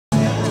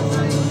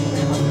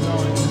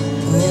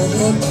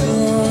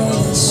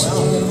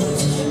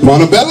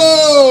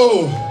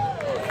Montebello,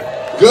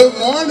 good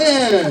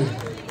morning.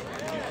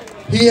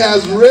 He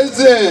has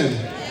risen.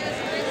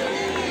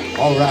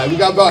 All right, we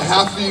got about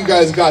half of you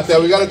guys got that.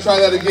 We got to try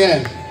that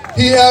again.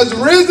 He has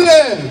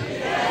risen.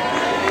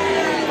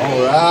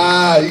 All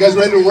right, you guys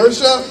ready to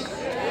worship?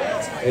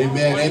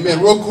 Amen, amen.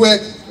 Real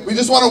quick, we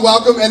just want to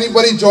welcome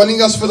anybody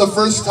joining us for the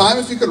first time.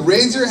 If you could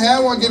raise your hand,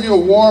 I want to give you a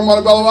warm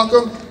Montebello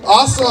welcome.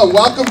 Awesome,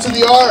 welcome to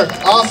the Ark.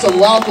 Awesome,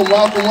 welcome,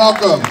 welcome,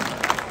 welcome.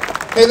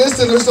 Hey,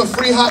 listen, there's some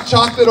free hot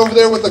chocolate over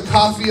there with the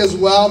coffee as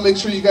well. Make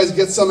sure you guys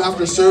get some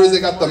after service. They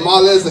got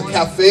tamales, the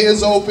cafe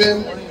is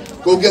open.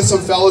 Go get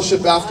some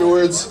fellowship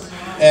afterwards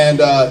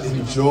and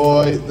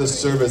enjoy the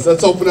service.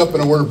 Let's open up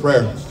in a word of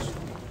prayer.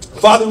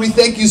 Father, we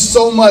thank you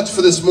so much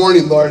for this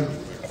morning, Lord.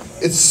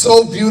 It's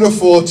so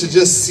beautiful to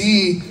just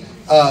see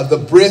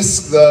the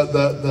brisk,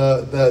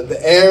 the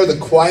air, the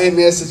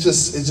quietness. It's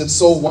just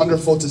so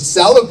wonderful to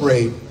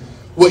celebrate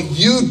what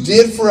you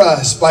did for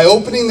us by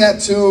opening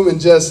that tomb and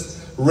just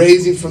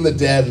raising from the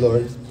dead,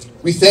 Lord.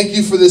 We thank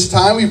you for this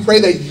time. We pray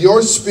that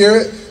your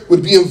spirit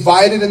would be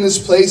invited in this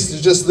place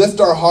to just lift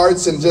our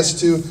hearts and just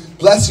to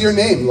bless your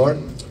name, Lord.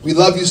 We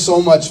love you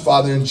so much,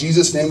 Father. In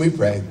Jesus' name we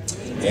pray.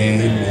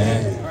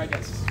 Amen. All right,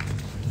 guys.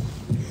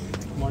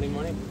 Good morning,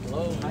 morning.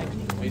 Hello, hi.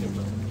 Wait a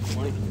minute. Good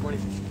morning, good morning.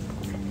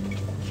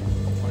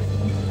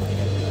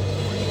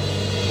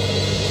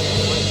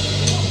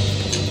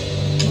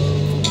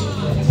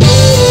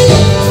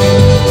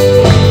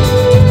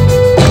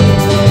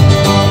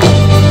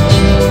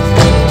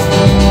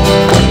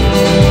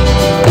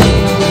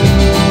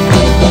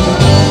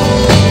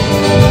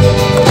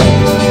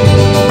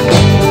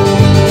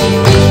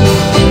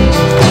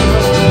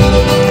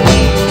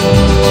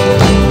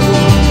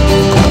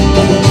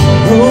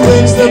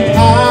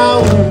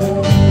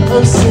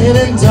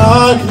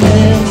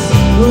 Darkness,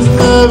 whose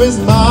love is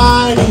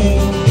mighty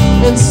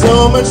and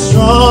so much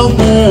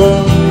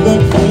stronger, the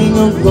King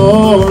of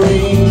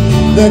glory,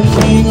 the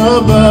King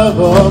above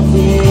all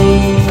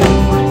kings,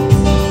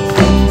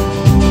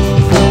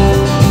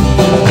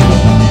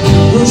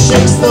 who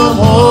shakes the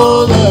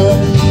whole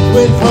earth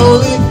with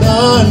holy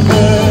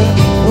thunder,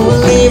 who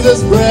leaves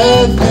us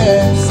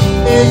breathless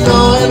in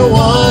awe and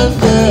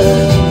wonder,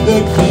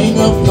 the King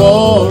of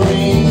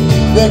glory,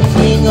 the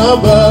King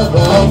above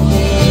all kings.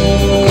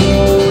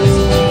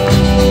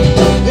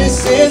 This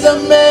is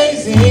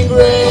amazing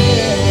grace.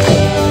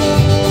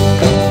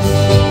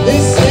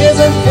 This is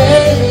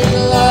unfailing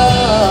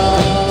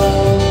love,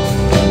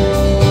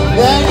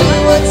 that you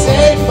would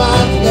take my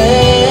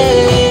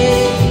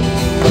place,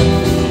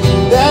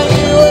 that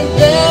you would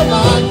bear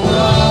my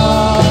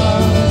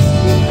cross.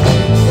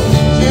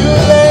 You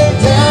laid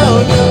down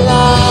your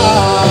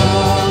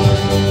life,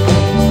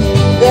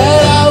 that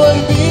I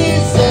would be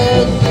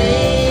set free.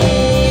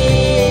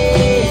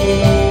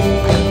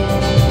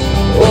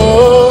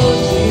 Oh,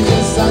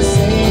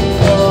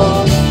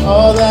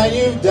 all that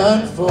you've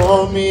done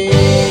for me.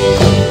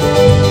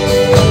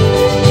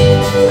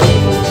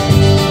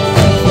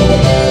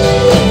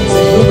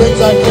 Say, who brings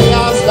our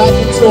chaos back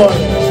into order?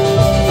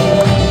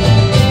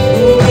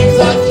 Who brings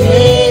our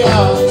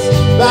chaos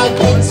back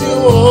into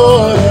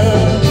order?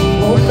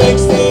 Who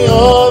makes the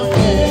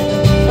orphan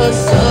a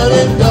son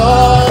and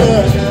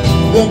daughter?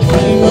 The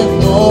King of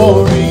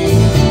glory,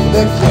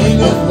 the King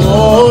of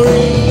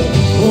glory,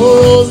 who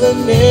rules the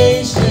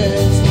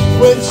nations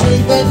with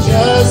truth and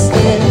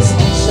justice,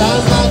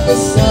 shines like the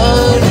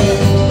sun in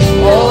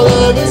all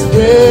of his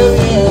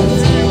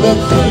brilliance, the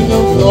King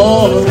of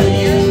glory,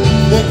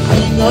 the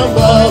King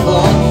above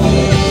all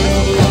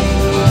kings.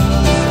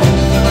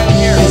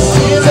 This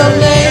is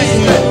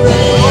amazing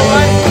grace.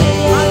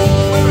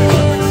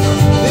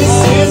 This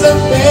is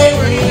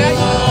unfailing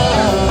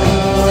love,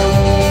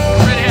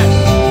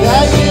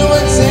 that you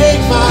would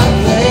take my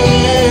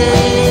place,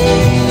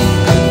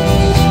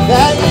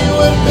 that you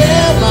would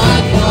bear my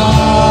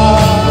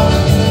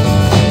cross.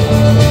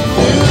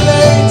 You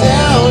lay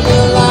down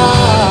your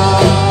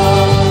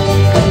life,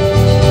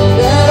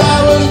 that I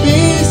would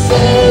be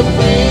set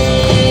free.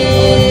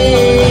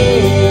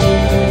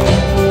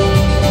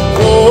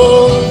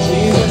 Oh,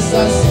 Jesus, I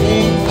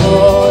sing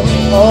for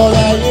all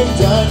that you've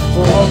done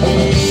for me.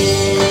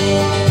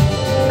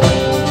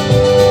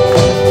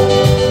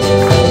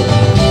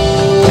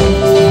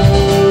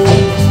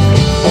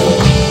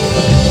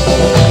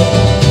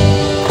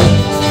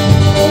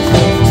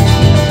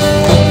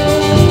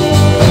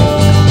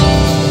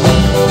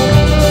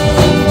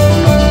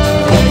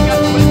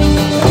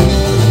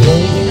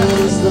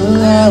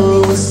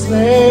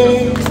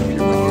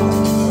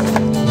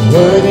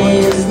 Worthy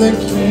is the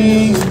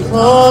King who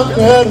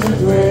conquered the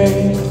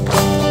grave.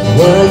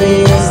 Worthy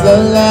is the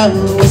Lamb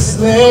who was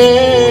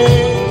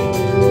slain.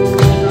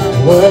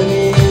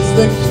 Worthy is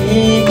the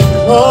King who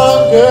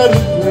conquered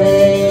the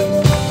grave.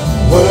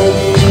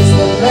 Worthy is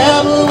the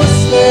Lamb who was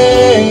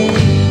slain.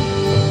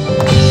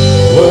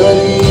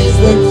 Worthy is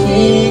the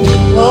King who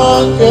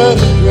conquered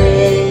the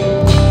grave.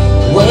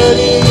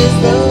 Worthy is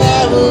the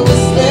Lamb who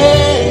was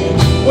slain.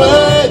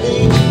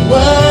 Worthy,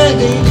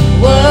 worthy,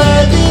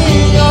 worthy.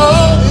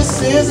 Oh, this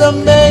is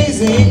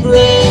amazing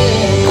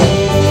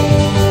grace.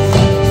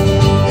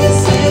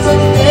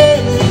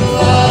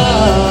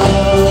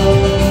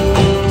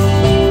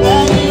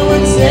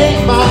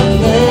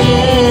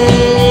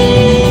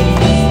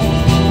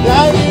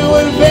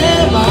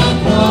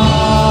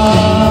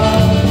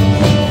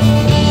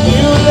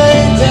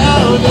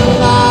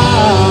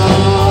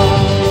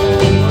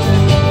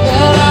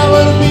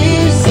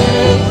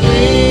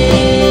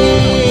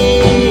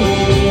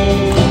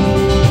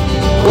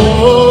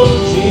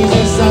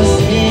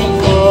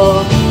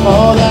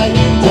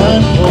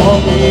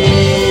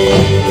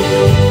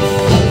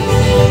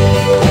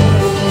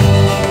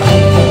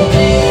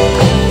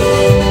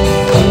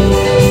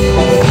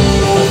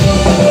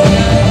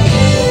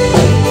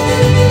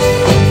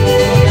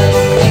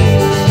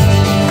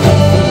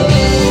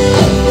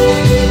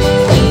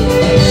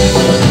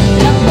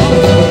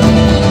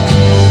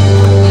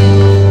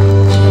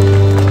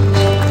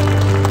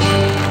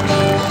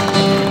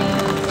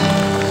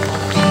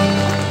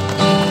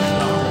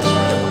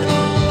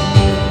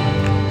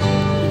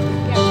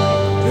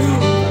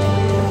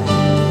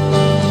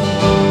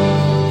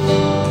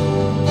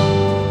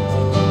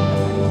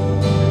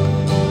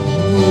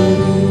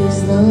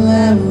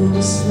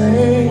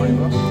 grave.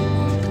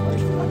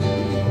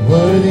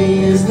 Worthy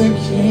is the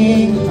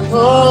King who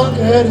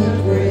conquered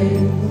the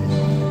grave.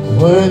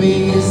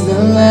 Worthy is the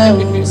Lamb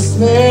who was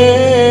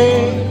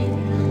slain.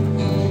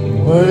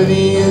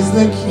 Worthy is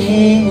the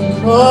King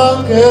who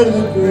conquered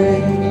the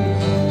grave.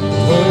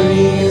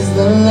 Worthy is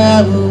the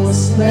Lamb who was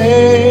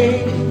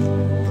slain.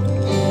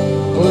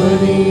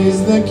 Worthy is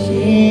the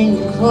King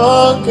who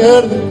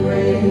conquered the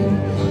grave.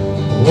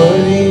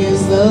 Worthy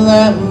is the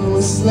Lamb who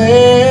was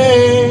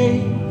slain.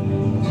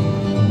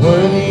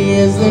 Worthy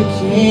is the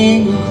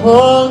King who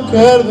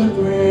conquered the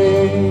grave.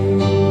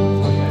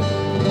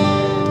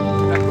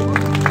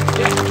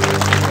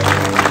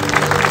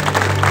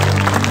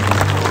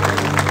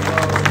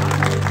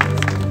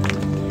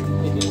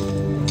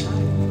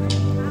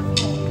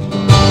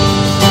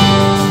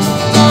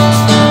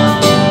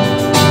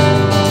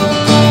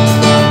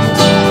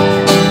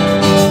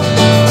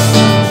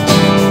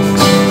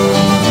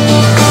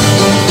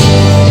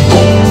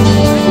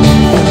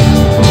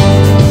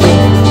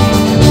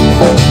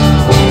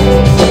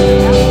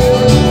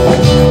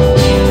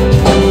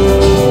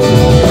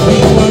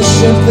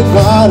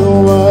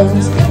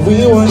 We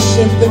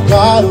worship the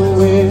God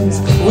who is.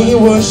 We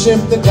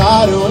worship the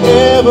God who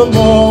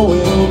evermore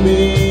will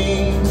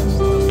be.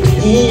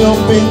 He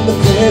opened the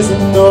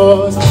prison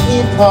doors.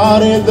 He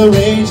parted the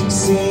raging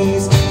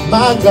seas.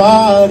 My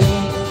God, He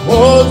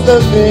holds the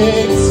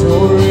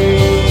victory.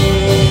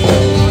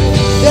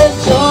 There's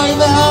joy in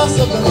the house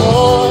of the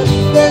Lord.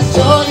 There's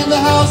joy in the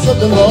house of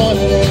the Lord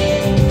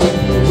today.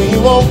 We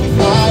won't be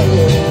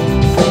quiet.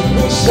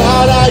 We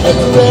shout out your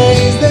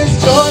praise. There's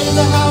joy in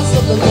the house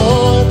of the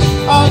Lord.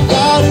 Our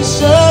God is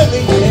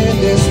surely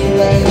in this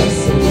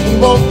place. We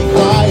won't be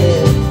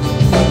quiet.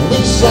 We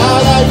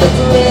shout out your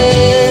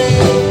praise.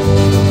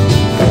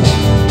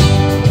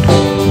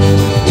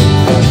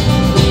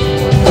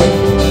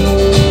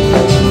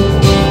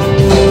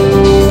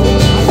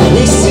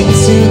 We sing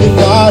to the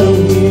God who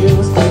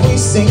heals. We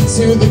sing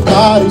to the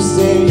God who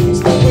saves.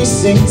 We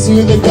sing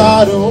to the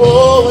God who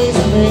always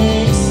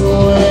makes a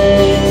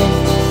way.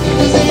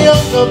 Cause He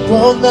hung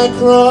upon that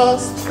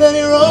cross, then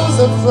He rose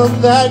up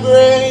from that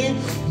grave.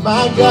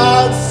 My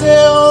God,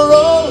 still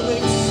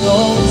rolling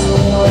stones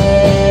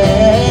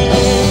away.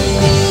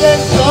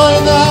 There's joy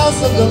in the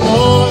house of the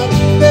Lord.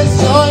 There's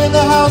joy in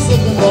the house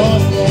of the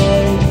Lord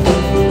today.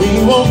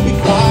 We won't be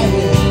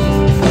quiet.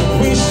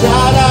 We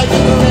shout out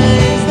your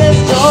praise.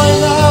 There's joy in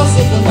the house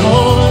of the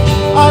Lord.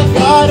 Our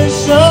God is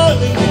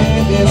surely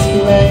in this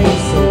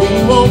place. So we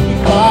won't be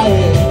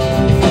quiet.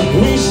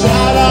 We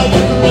shout out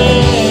your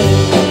praise.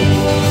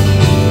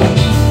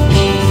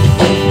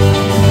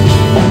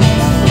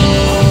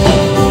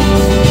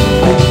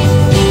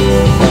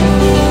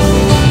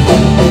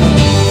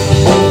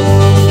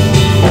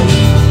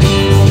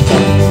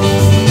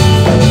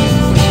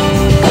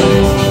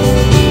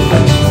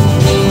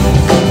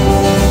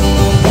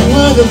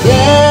 The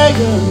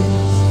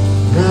beggars,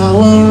 now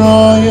we're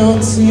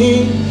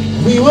royalty.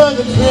 We were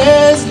the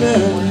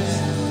prisoners,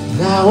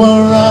 now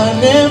we're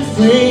running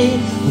free.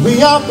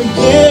 We are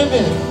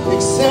forgiven,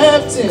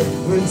 accepted,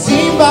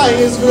 redeemed by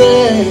His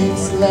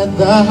grace. Let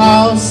the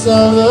house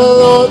of the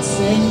Lord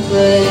sing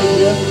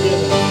praise.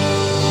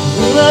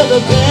 We were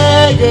the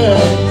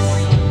beggars,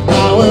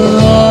 now we're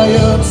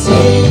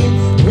royalty.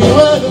 We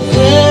were the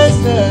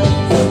prisoners,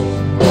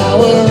 now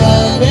we're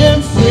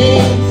running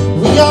free.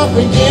 We are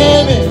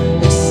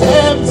forgiven,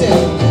 accepted,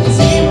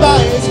 redeemed by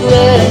His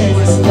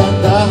grace.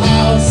 Let the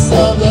house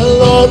of the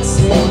Lord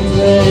sing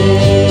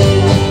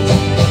praise.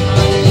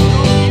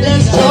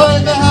 There's joy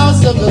in the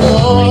house of the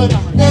Lord.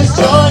 There's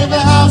joy in the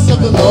house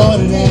of the Lord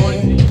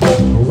today.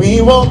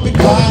 We won't be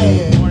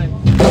quiet.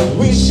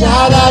 We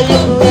shout out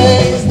your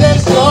praise.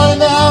 There's joy in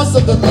the house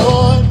of the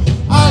Lord.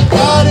 Our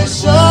God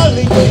is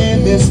surely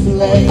in this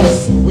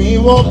place. We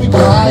won't be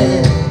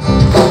quiet.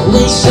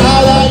 We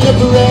shout out your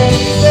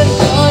praise. There's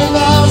joy in the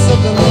house of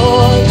the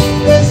Lord.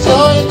 There's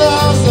joy in the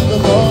house of the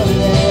Lord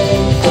today.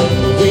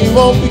 We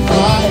won't be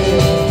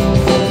quiet.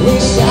 We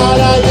shout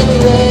out your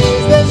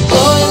praise. There's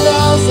joy in the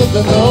house of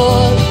the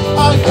Lord.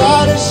 Our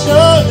God is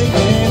surely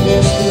in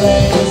this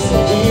place. So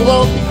we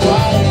won't be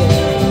quiet.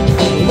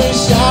 We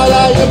shout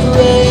out your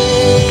praise.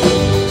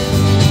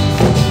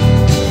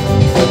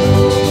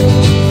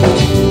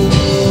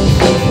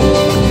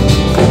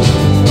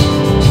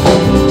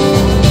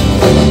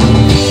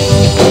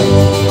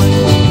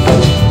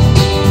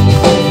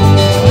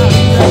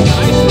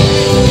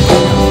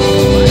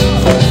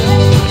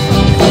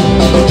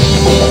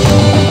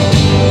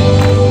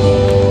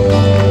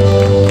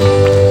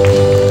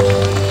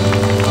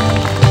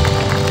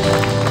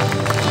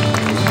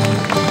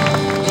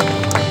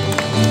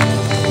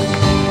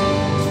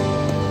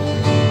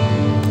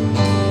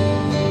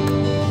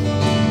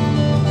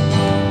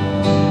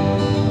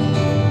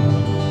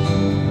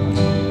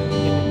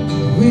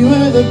 We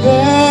were the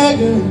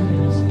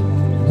beggars,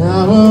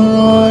 now we're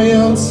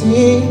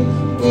royalty.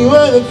 We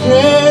were the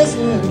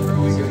prisoners,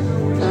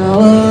 now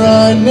we're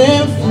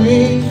running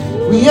free.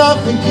 We are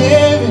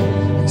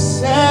forgiven,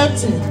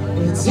 accepted,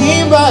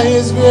 redeemed by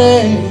His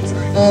grace.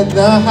 Let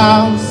the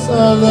house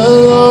of the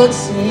Lord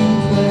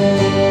sing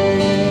praise.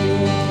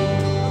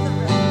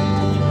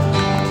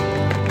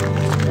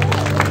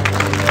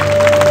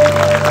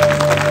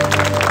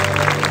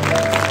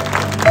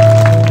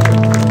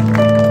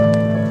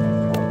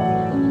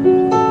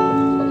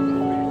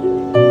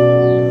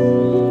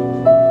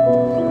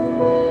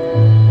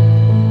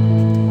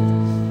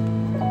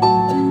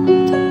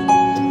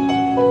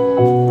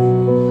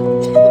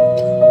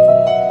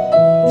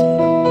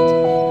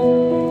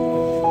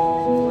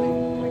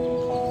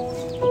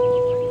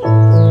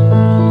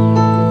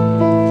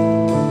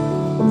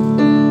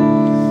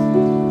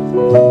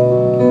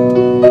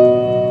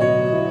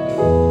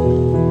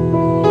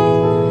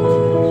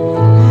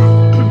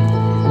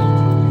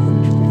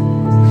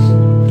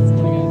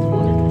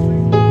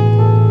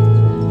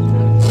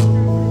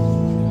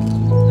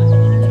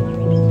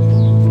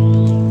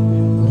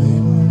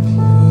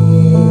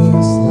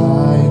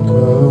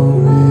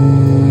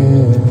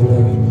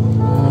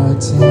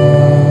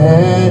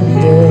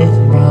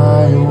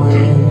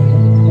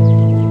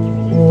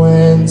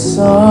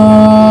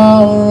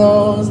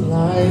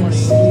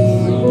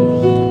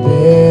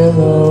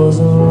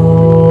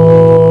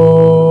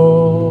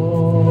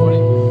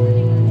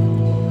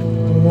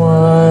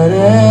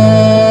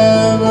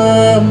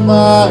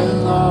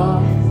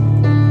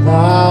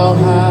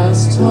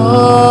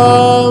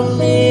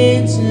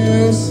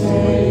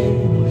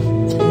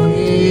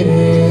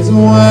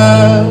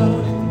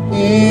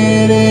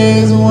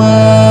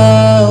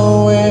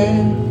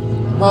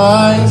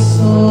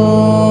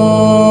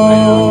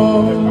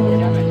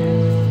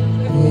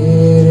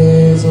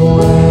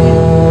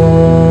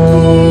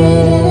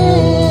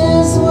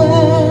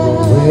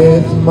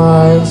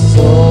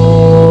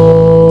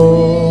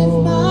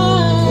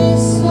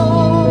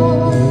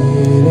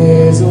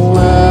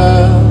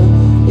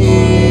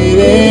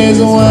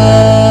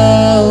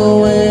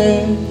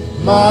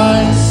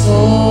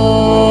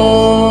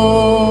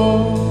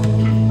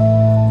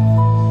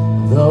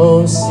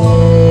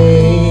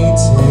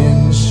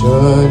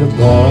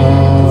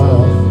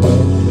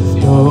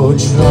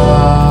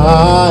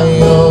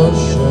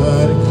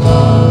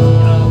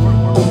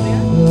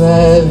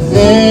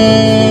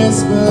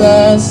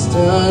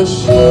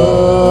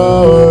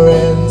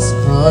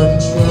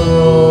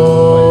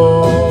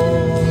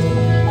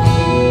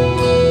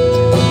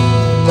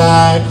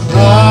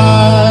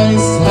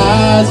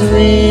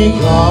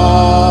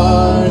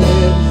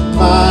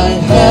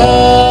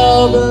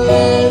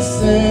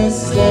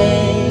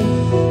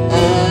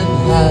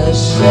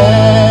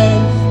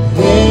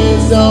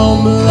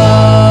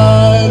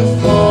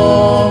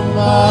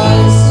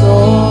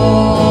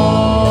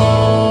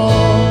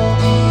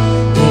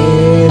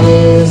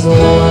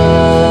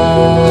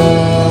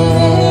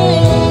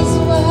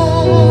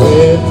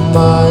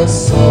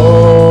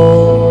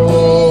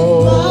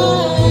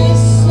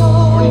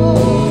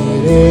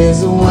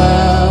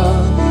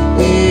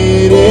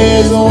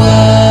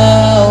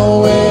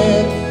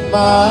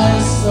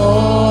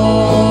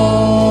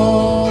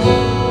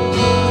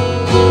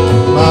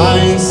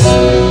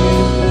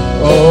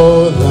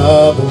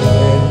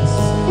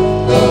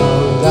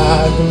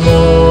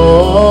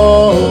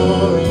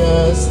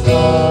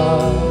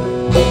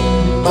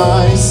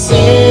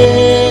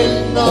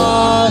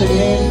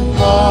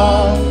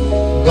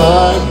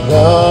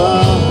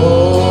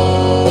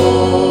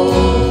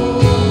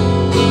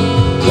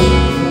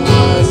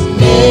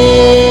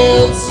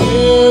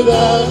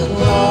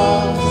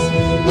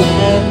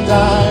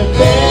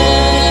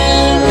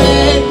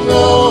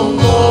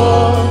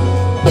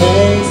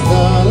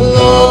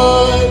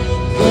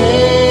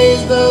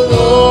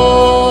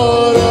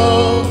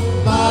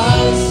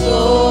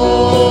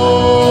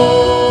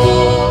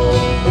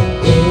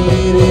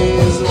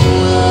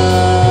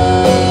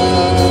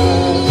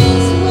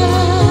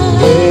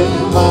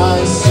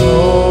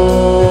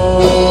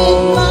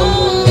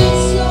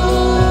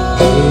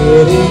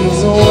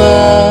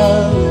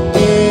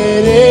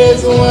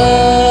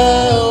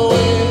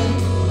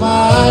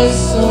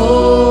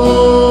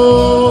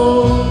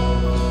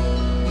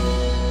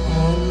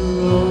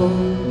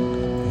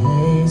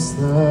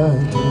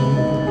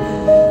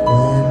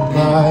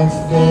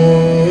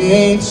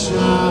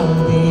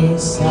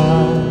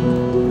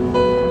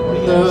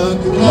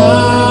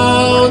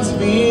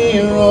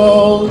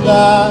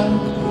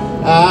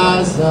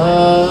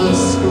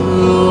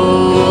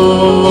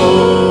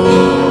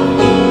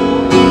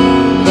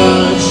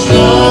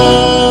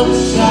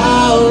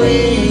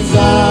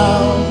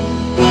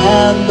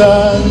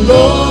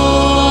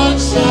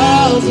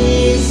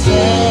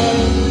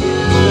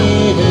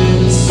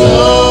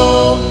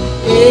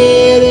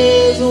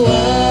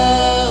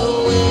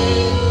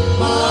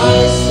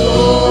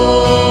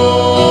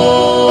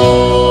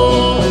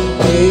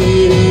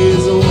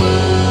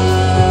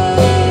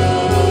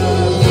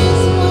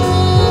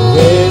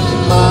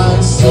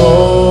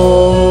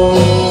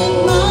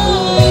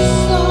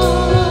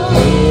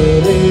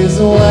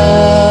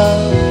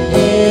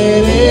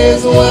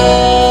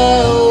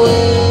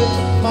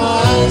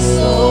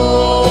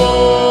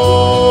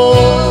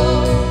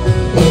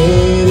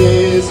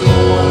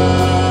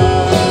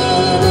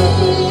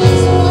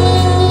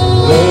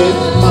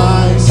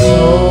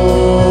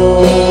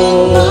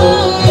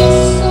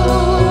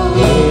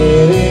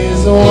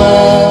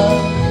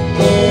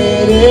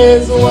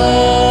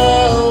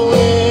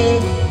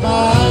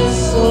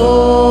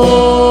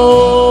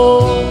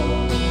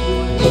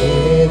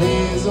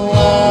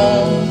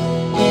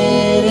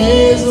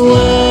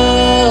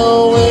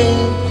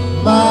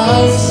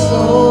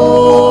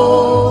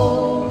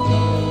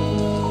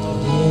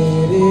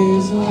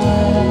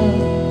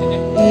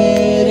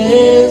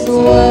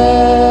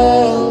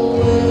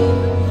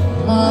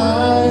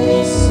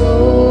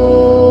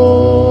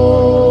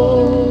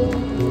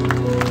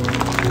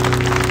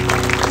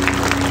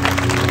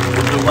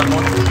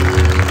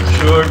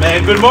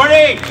 Good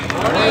morning.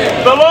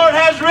 The Lord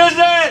has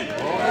risen.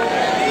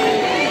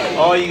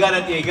 Oh, you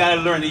gotta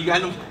learn.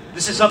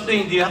 This is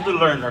something you have to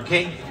learn,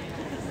 okay?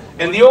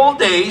 In the old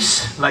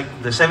days, like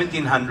the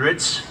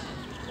 1700s,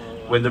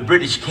 when the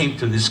British came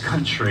to this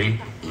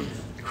country,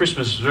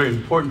 Christmas was very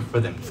important for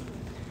them.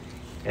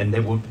 And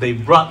they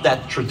brought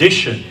that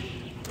tradition.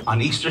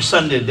 On Easter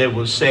Sunday, they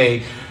will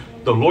say,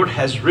 the Lord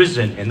has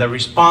risen, and the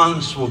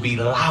response will be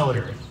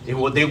louder. They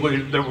will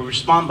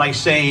respond by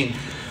saying,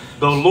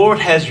 the Lord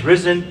has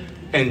risen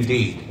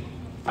indeed.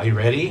 Are you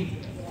ready?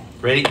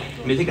 Ready?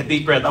 Let me take a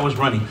deep breath. I was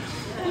running.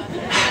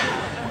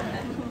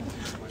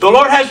 The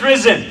Lord has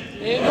risen.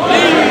 Indeed.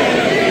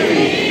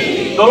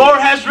 The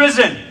Lord has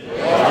risen.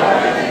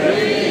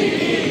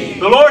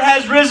 The Lord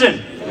has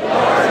risen.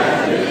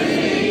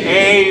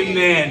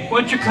 Amen.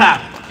 Why don't you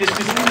clap? Just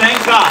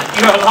thank God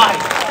you're alive.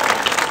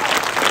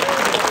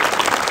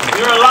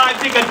 You're alive.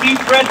 Take a deep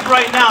breath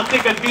right now.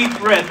 Take a deep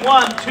breath.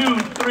 1, 2,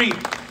 3.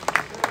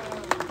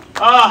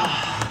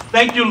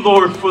 Thank you,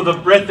 Lord, for the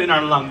breath in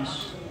our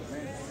lungs.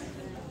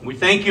 We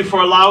thank you for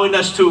allowing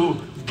us to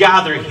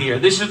gather here.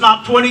 This is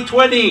not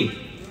 2020.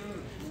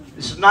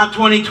 This is not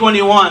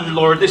 2021,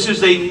 Lord. This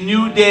is a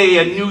new day,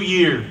 a new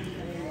year.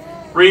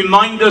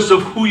 Remind us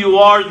of who you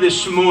are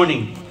this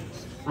morning.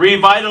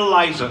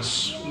 Revitalize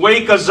us.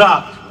 Wake us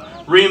up.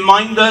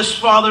 Remind us,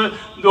 Father,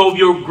 of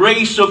your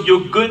grace, of your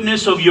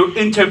goodness, of your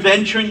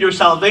intervention, your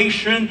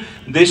salvation,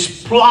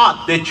 this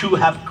plot that you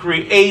have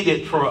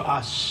created for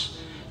us.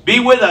 Be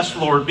with us,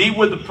 Lord. Be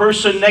with the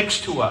person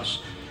next to us.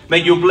 May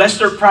you bless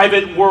their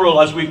private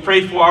world as we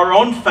pray for our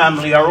own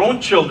family, our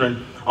own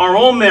children, our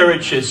own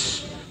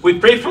marriages. We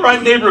pray for our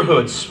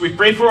neighborhoods. We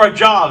pray for our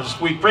jobs.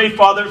 We pray,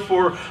 Father,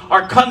 for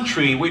our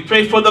country. We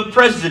pray for the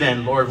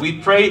president, Lord. We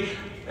pray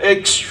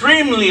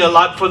extremely a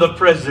lot for the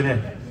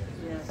president.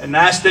 And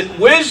ask that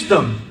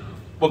wisdom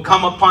will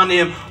come upon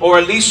him, or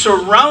at least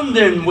surround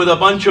him with a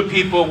bunch of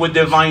people with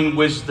divine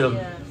wisdom.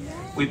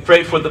 We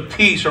pray for the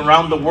peace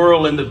around the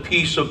world, and the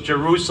peace of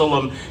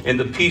Jerusalem, and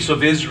the peace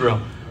of Israel.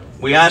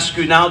 We ask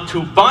you now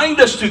to bind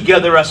us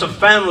together as a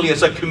family,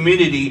 as a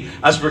community,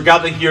 as we're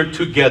gathered here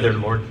together,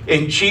 Lord.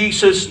 In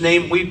Jesus'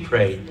 name we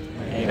pray.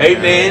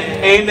 Amen.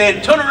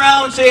 Amen. Turn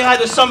around and say hi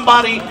to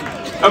somebody.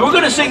 And we're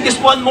going to sing this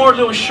one more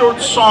little short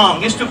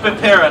song just to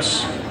prepare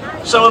us.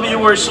 Some of you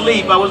were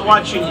asleep. I was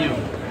watching you.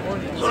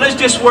 So let's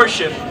just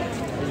worship. Good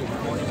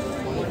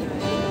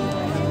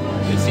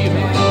to see you,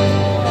 man.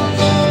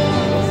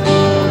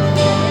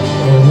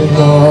 Oh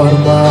Lord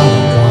my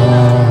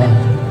God,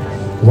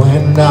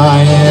 when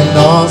I in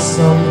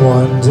awesome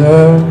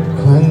wonder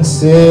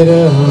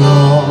consider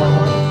all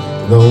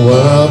the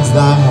worlds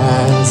thy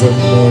hands have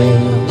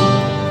made,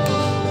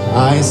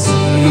 I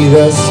see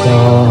the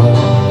stars,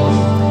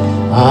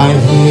 I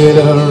hear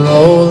the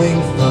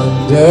rolling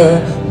thunder,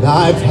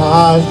 thy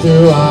power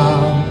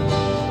throughout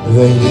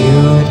the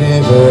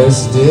universe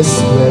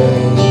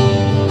display.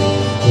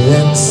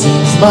 Then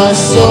sings my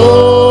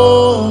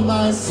soul,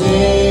 my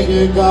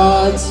Savior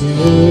God, to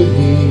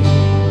thee.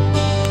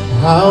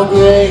 How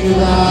great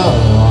thou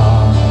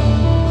art,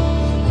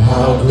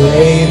 how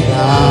great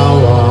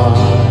thou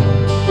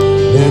art.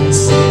 Then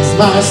sings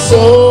my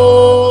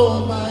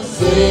soul, my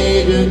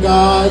Savior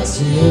God,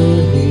 to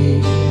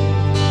thee.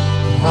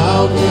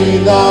 How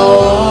great thou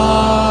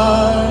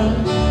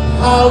art,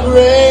 how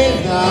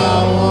great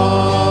thou art.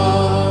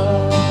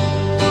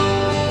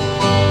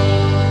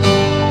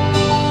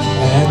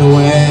 And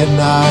when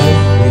I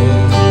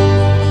think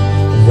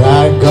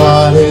that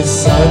God his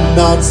Son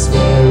not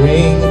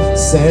sparing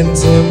sent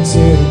him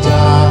to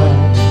die,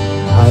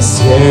 I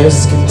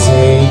scarce can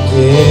take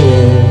it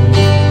in,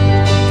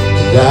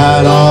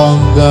 that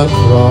on the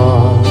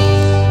cross,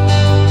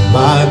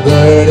 my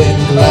burden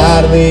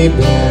gladly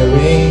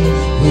bearing,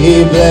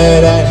 he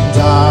bled and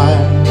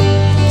died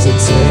to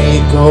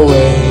take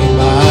away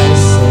my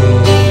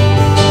sin.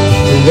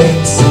 And then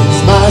sings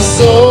my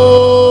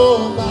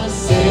soul, my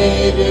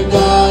Savior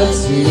God,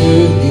 to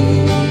thee.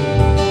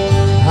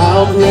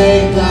 How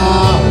great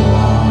thou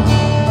art,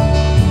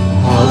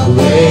 how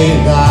great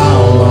thou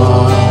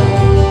art.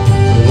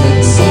 And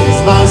then sings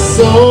my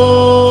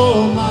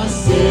soul, my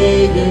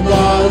Savior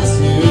God,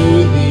 to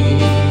thee.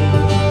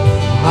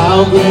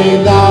 How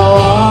great thou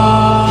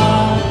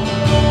art,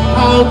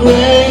 how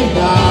great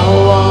thou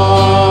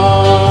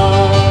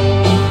art.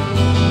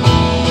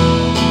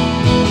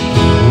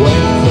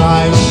 When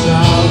Christ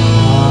shall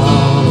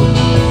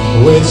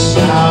come with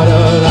shout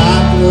of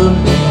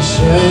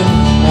acclamation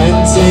and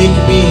take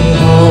me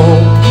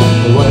home,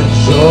 what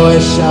joy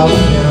shall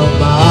fill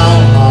my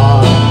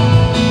heart.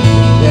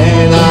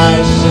 Then I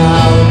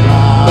shall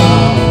bow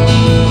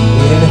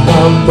in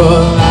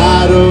humble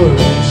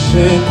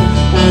adoration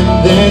and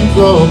then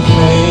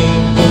proclaim,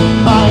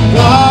 my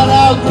God,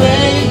 how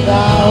great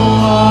thou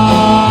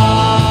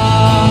art.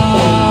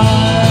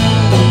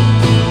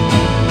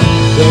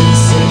 Then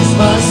sings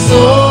my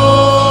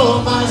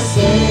soul, my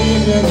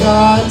Savior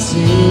God,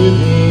 to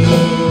thee.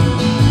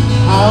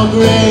 How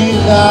great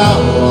thou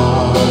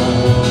art,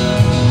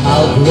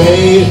 how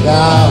great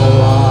thou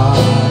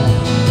art.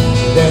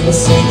 Then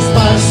sings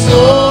my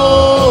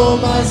soul,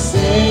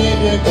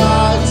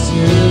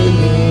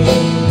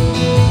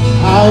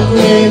 How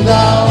great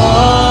thou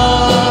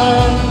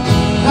art,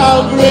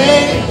 how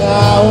great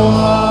thou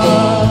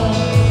art,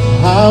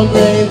 how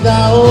great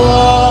thou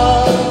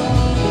art,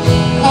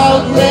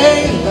 how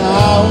great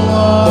thou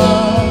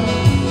art,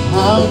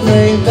 how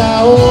great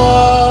thou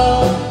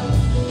art,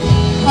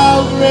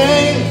 how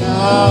great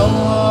thou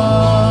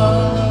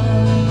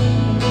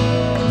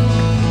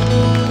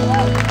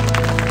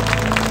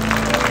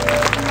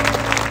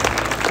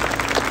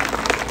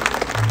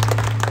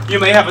art. You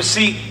may have a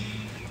seat.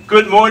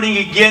 Good morning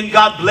again.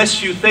 God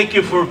bless you. Thank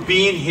you for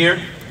being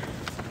here.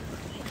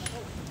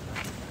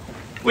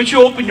 Would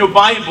you open your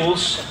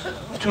Bibles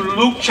to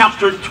Luke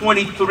chapter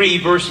 23,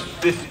 verse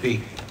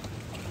 50.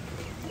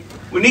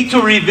 We need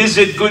to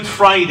revisit Good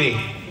Friday.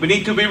 We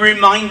need to be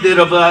reminded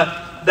of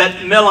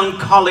that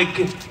melancholic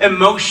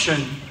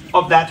emotion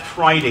of that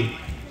Friday.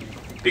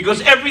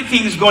 Because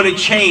everything is going to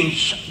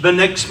change the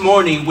next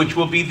morning, which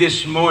will be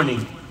this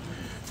morning.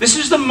 This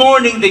is the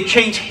morning they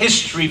changed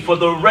history for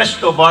the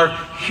rest of our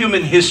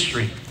human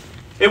history.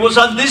 It was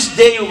on this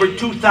day over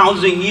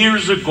 2,000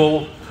 years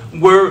ago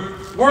where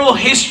world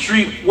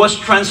history was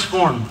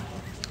transformed.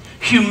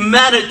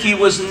 Humanity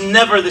was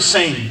never the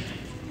same.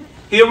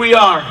 Here we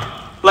are,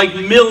 like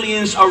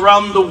millions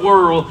around the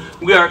world,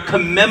 we are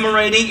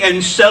commemorating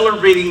and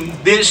celebrating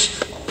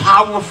this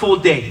powerful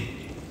day.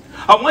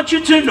 I want you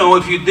to know,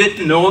 if you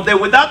didn't know,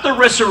 that without the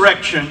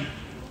resurrection,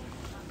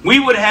 we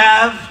would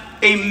have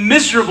a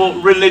miserable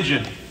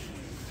religion.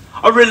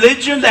 A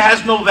religion that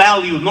has no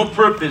value, no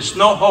purpose,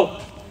 no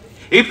hope.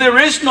 If there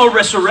is no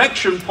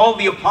resurrection, Paul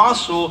the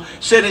Apostle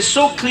said it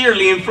so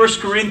clearly in 1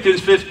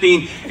 Corinthians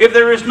 15. If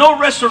there is no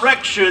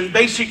resurrection,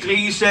 basically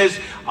he says,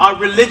 our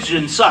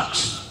religion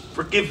sucks.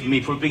 Forgive me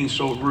for being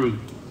so rude.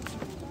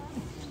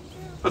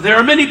 But there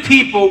are many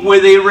people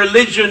with a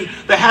religion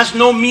that has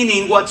no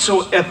meaning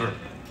whatsoever.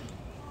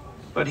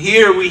 But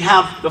here we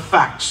have the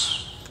facts.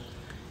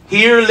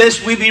 Here,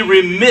 lest we be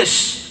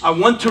remiss, I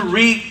want to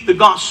read the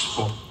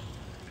gospel.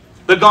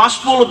 The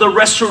gospel of the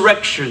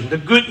resurrection, the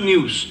good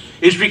news,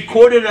 is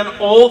recorded in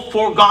all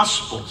four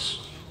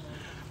gospels.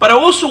 But I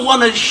also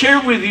want to share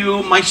with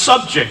you my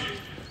subject.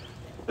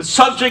 The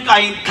subject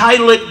I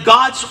entitled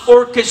God's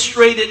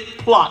Orchestrated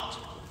Plot.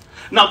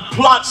 Now,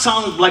 plot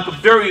sounds like a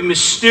very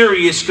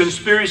mysterious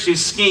conspiracy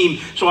scheme,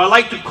 so I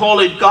like to call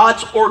it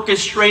God's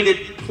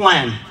Orchestrated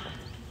Plan.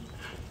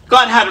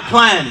 God had a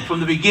plan from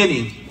the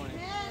beginning.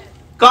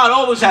 God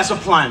always has a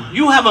plan.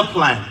 You have a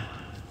plan.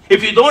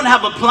 If you don't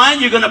have a plan,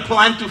 you're going to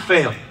plan to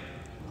fail.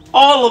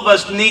 All of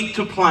us need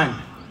to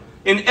plan.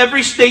 In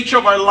every stage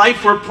of our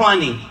life, we're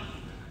planning.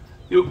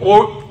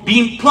 Or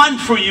being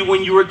planned for you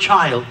when you were a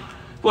child.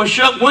 Once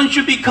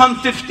you become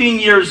 15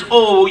 years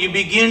old, you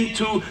begin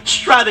to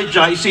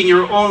strategize in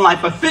your own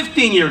life. At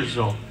 15 years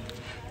old,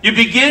 you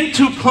begin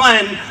to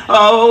plan,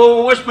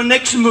 what's my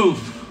next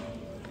move?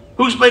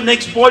 Who's my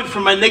next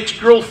boyfriend, my next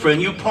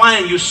girlfriend? You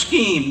plan, you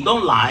scheme,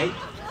 don't lie.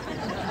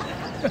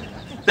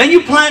 Then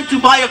you plan to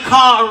buy a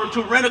car or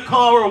to rent a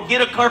car or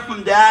get a car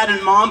from dad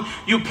and mom.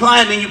 You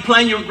plan and you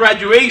plan your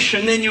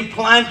graduation. Then you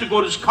plan to go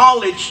to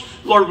college,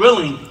 Lord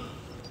willing.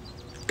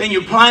 Then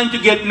you plan to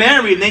get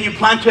married. Then you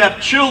plan to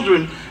have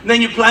children.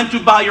 Then you plan to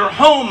buy your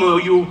home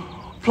or you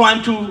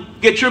plan to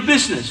get your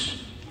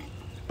business.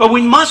 But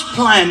we must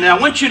plan. And I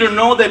want you to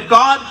know that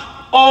God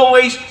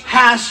always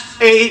has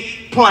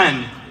a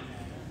plan.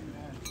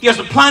 He has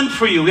a plan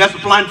for you. He has a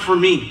plan for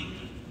me.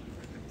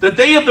 The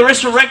day of the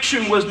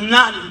resurrection was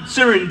not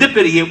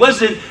serendipity. It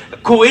wasn't a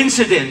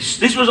coincidence.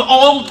 This was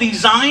all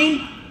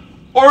designed,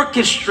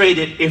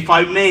 orchestrated, if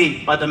I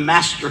may, by the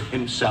Master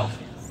himself.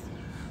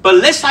 But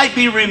lest I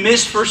be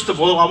remiss, first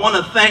of all, I want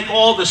to thank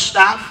all the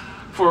staff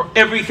for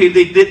everything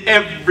they did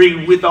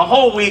with the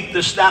whole week.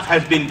 The staff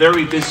has been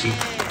very busy.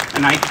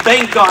 And I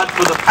thank God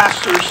for the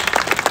pastors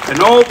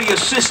and all the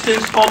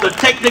assistants, all the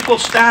technical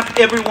staff,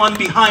 everyone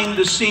behind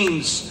the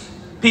scenes.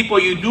 People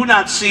you do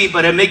not see,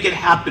 but they make it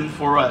happen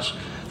for us.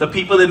 The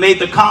people that made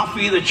the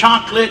coffee, the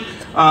chocolate,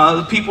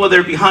 the people that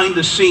are behind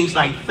the scenes,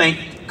 I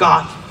thank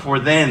God for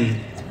them.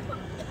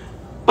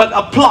 But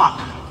a plot.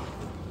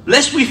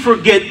 Lest we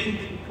forget,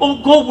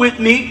 go with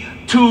me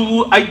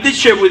to, I did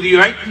share with you,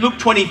 right? Luke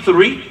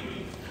 23.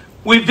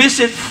 We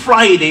visit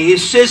Friday. It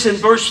says in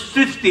verse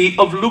 50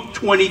 of Luke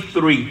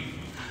 23.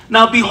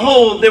 Now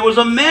behold, there was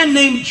a man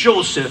named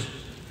Joseph.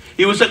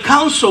 He was a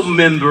council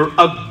member,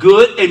 a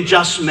good and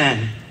just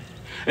man.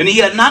 And he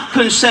had not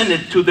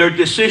consented to their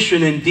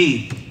decision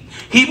indeed.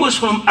 He was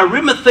from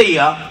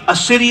Arimathea, a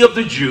city of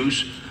the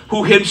Jews,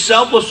 who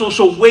himself was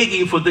also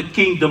waiting for the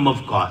kingdom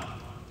of God.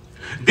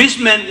 This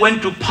man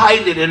went to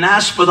Pilate and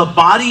asked for the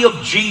body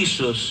of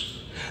Jesus.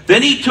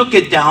 Then he took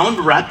it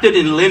down, wrapped it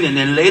in linen,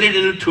 and laid it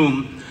in a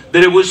tomb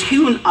that it was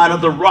hewn out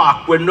of the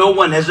rock where no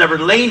one has ever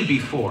lain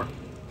before.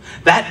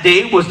 That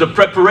day was the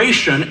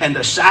preparation, and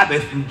the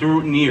Sabbath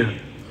drew near.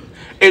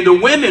 And the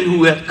women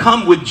who had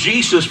come with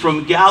Jesus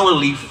from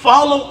Galilee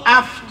followed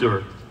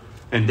after,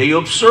 and they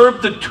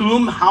observed the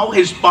tomb, how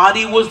his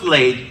body was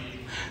laid.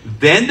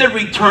 Then they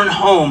returned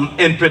home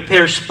and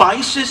prepared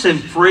spices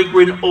and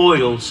fragrant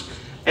oils,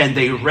 and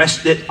they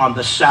rested on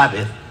the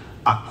Sabbath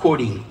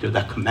according to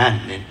the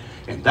commandment,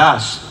 and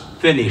thus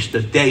finish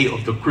the day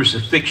of the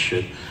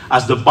crucifixion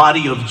as the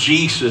body of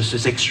Jesus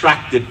is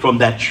extracted from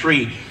that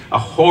tree. A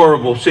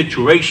horrible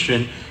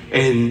situation.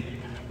 And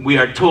we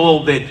are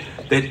told that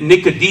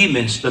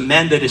Nicodemus, the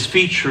man that is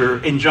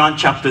featured in John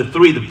chapter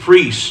 3, the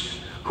priest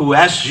who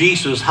asked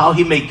Jesus how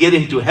he may get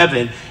into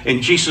heaven,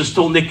 and Jesus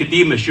told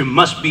Nicodemus, you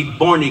must be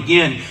born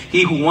again.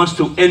 He who wants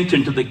to enter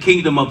into the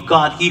kingdom of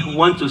God, he who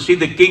wants to see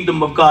the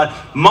kingdom of God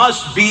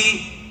must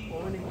be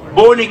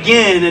born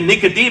again. And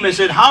Nicodemus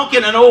said, how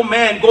can an old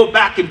man go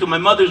back into my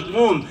mother's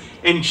womb?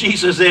 And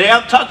Jesus said,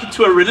 I'm talking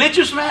to a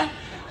religious man.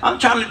 I'm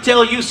trying to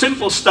tell you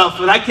simple stuff,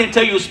 but I can't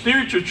tell you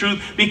spiritual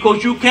truth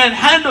because you can't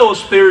handle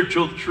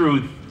spiritual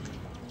truth.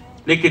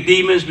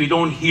 Nicodemus, we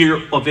don't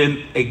hear of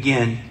him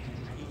again.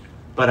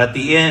 But at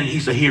the end,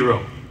 he's a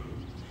hero.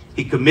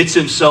 He commits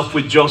himself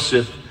with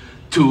Joseph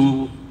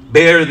to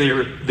bear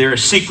their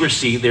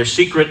secrecy, their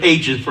secret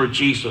agents for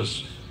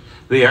Jesus.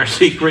 They are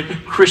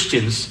secret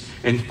Christians.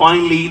 And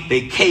finally,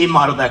 they came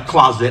out of that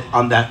closet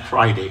on that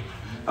Friday,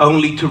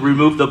 only to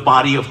remove the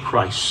body of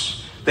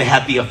Christ. They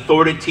had the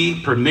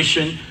authority,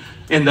 permission.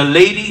 And the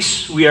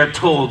ladies, we are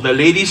told, the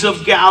ladies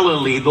of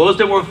Galilee, those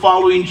that were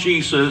following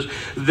Jesus,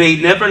 they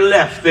never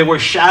left. They were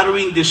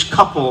shadowing this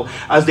couple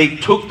as they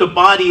took the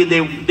body, and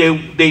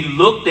they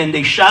looked and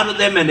they shadowed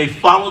them and they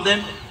followed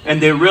them.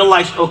 And they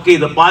realized, okay,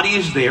 the body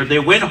is there. They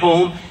went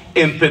home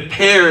and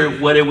prepared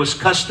what it was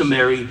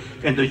customary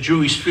in the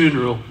Jewish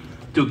funeral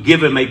to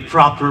give him a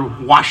proper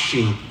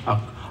washing,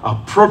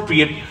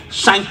 appropriate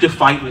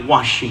sanctified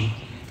washing.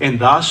 And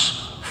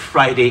thus,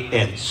 Friday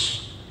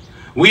ends.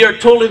 We are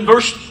told in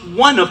verse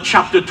 1 of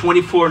chapter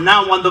 24,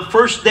 now on the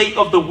first day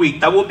of the week,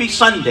 that will be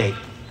Sunday,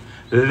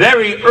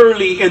 very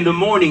early in the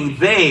morning,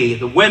 they,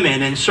 the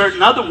women, and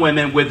certain other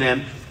women with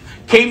them,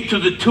 came to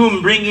the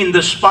tomb bringing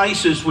the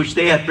spices which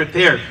they had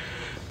prepared.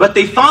 But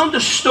they found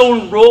the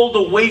stone rolled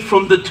away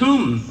from the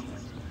tomb.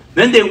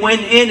 Then they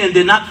went in and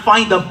did not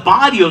find the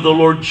body of the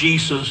Lord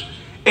Jesus.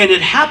 And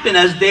it happened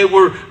as they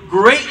were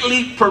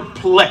greatly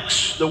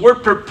perplexed. The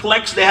word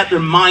perplexed, they had their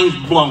minds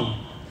blown.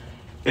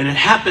 And it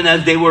happened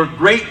as they were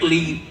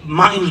greatly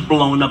minds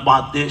blown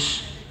about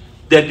this,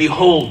 that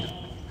behold,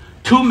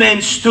 two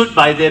men stood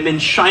by them in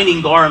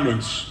shining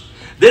garments.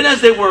 Then as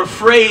they were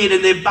afraid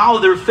and they bowed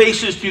their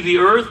faces to the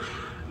earth,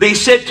 they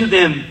said to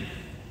them,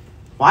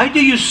 why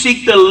do you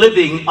seek the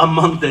living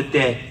among the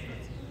dead?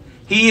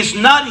 He is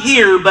not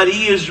here, but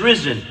he is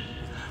risen.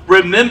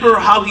 Remember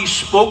how he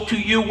spoke to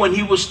you when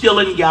he was still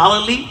in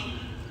Galilee?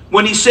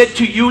 When he said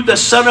to you, the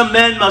Son of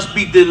Man must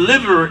be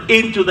delivered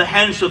into the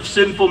hands of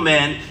sinful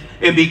men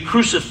and be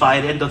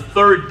crucified, and the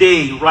third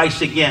day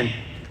rise again.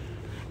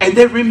 And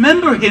they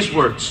remember his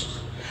words.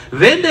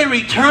 Then they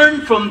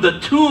returned from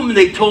the tomb, and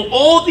they told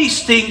all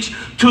these things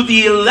to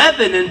the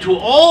 11 and to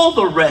all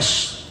the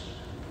rest.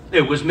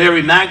 It was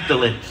Mary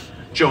Magdalene,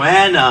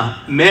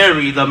 Joanna,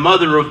 Mary, the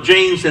mother of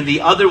James, and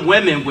the other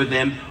women with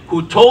them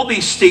who told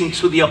these things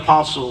to the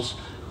apostles.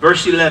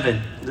 Verse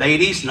 11,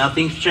 ladies,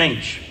 nothing's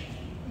changed.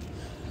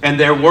 And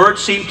their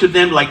words seemed to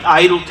them like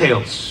idle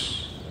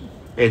tales,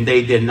 and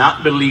they did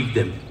not believe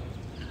them.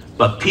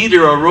 But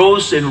Peter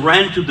arose and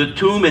ran to the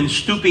tomb, and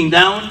stooping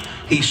down,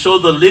 he saw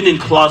the linen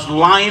cloths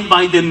lying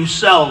by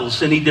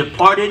themselves, and he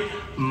departed,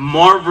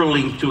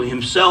 marveling to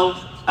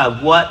himself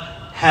at what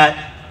had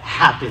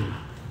happened.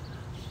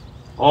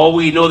 Oh,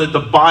 we know that the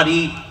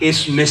body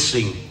is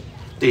missing.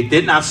 They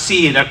did not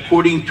see it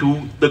according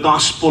to the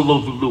Gospel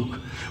of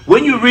Luke.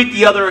 When you read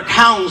the other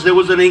accounts, there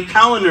was an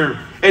encounter,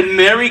 and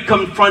Mary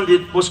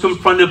was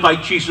confronted by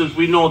Jesus.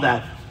 We know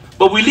that.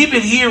 But we leave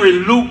it here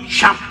in Luke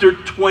chapter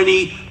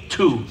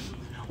 22.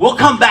 We'll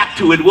come back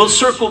to it. We'll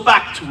circle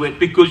back to it,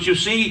 because you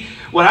see,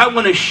 what I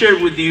want to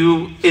share with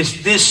you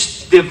is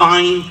this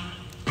divine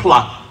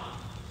plot.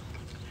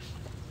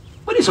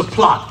 What is a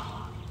plot?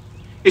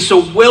 It's a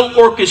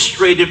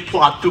well-orchestrated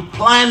plot. To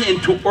plan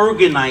and to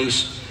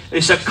organize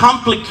is a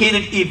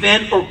complicated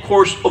event or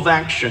course of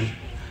action.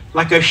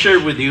 Like I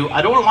shared with you,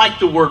 I don't like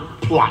the word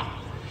plot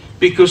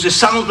because it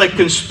sounds like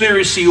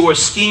conspiracy or a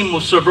scheme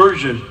of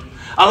subversion.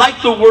 I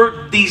like the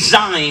word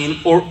design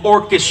or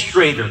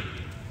orchestrator.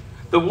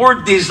 The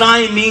word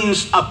design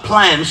means a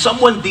plan.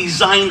 Someone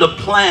designed a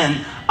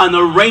plan, an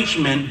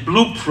arrangement,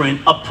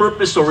 blueprint, a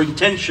purpose or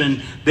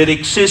intention that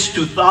exists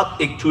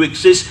to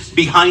exist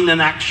behind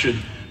an action,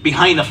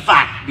 behind a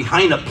fact,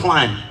 behind a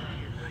plan.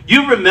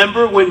 You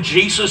remember when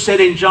Jesus said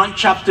in John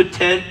chapter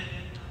 10,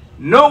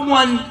 no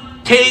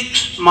one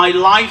takes my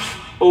life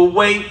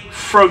away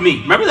from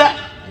me. Remember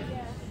that?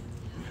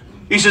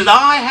 He says,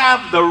 I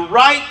have the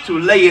right to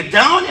lay it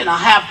down and I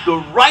have the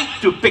right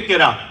to pick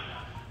it up.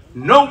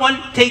 No one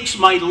takes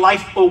my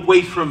life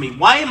away from me.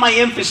 Why am I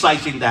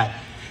emphasizing that?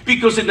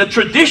 Because in the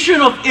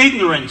tradition of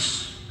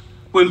ignorance,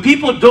 when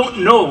people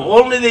don't know,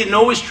 all they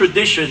know is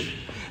tradition,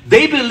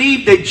 they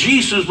believe that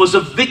Jesus was a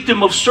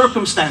victim of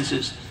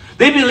circumstances.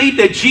 They believe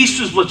that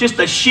Jesus was just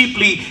a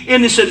sheeply,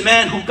 innocent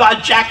man who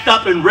got jacked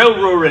up and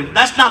railroaded.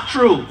 That's not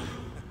true.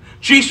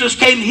 Jesus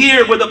came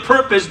here with a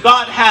purpose.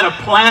 God had a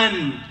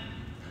plan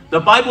The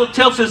Bible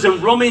tells us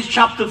in Romans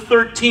chapter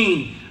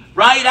 13,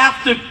 right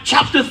after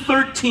chapter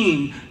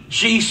 13,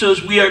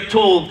 Jesus, we are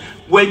told,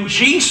 when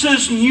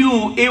Jesus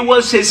knew it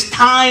was his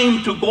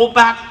time to go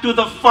back to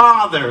the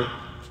Father,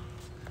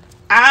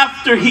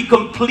 after he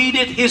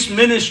completed his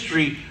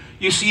ministry,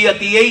 you see, at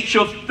the age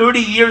of 30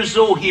 years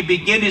old, he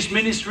began his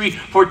ministry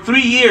for 3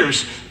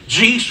 years.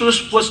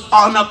 Jesus was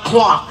on a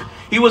clock.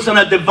 He was on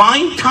a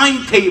divine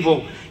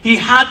timetable. He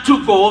had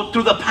to go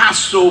to the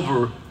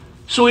Passover.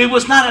 So it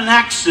was not an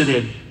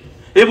accident.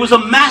 It was a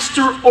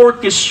master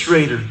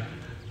orchestrator.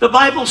 The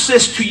Bible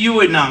says to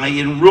you and I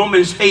in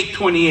Romans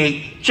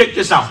 8:28, check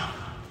this out.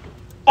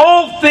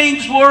 All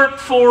things work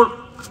for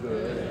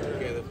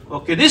good.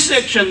 Okay, this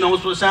section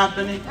knows what's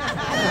happening.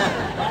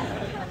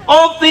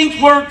 All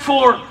things work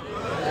for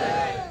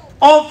good.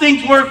 All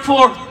things work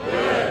for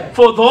good.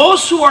 For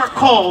those who are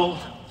called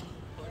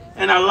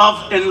and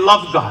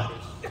love God.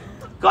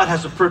 God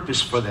has a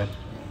purpose for them.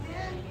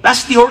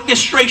 That's the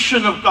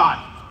orchestration of God.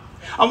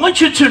 I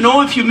want you to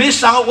know, if you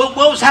miss out what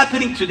was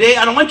happening today,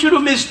 I don't want you to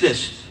miss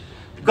this.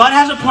 God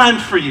has a plan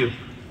for you.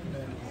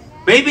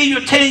 Maybe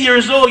you're 10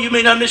 years old, you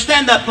may not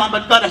understand that plan,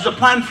 but God has a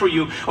plan for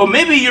you. Or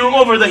maybe you're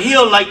over the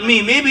hill like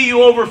me. Maybe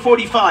you're over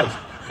 45.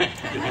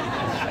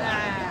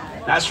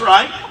 That's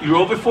right. You're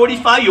over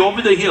 45, you're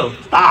over the hill.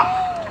 Stop.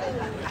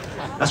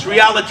 That's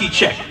reality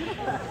check.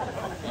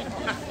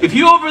 If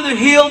you're over the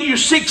hill, you're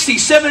 60,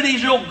 70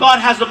 years old, God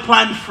has a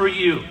plan for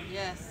you.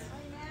 Yes.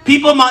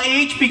 People my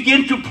age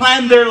begin to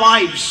plan their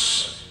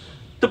lives.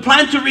 To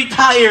plan to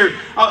retire.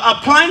 A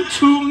plan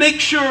to make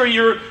sure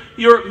your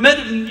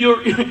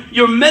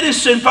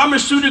medicine,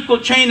 pharmaceutical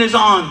chain is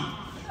on.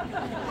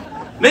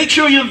 Make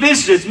sure your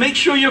visits, make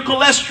sure your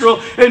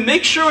cholesterol, and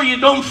make sure you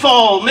don't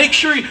fall. Make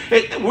sure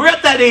we're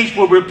at that age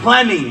where we're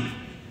planning.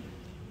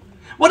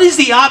 What is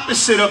the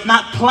opposite of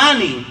not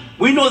planning?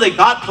 We know that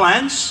God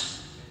plans.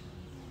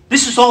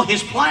 This is all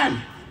his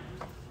plan.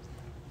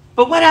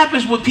 But what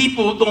happens when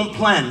people don't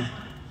plan?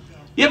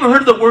 You ever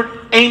heard the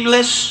word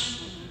aimless?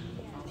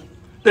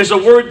 There's a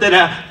word that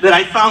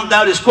I found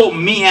out is called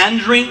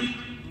meandering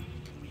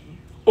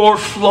or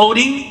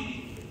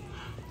floating,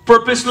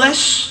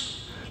 purposeless.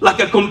 Like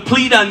a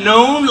complete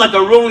unknown, like a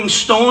rolling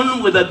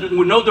stone with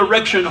no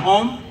direction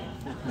home.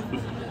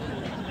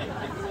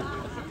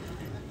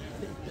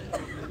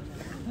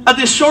 A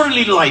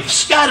disorderly life,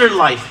 scattered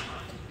life.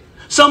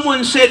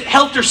 Someone said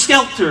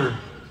helter-skelter.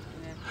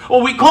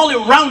 Or we call it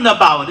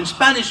roundabout. In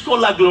Spanish, called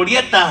la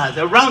glorieta,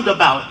 the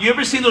roundabout. You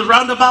ever seen those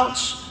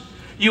roundabouts?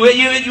 You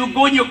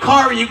go in your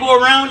car and you go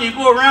around, you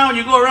go around,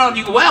 you go around.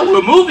 You go, wow,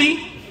 we're moving.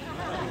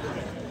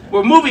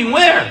 We're moving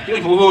where?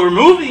 We're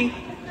moving.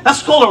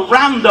 That's called a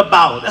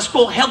roundabout. That's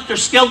called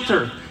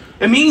helter-skelter.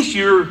 It means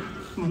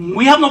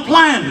we have no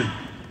plan.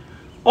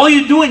 All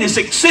you're doing is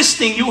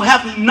existing. You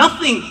have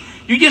nothing.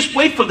 You just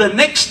wait for the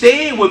next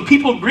day when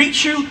people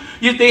greet you.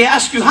 They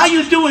ask you, how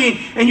you doing?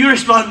 And you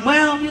respond,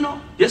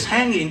 well, just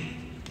hanging.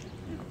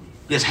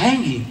 Just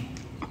hanging.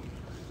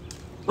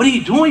 What are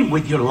you doing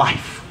with your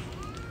life?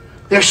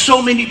 There's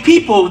so many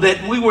people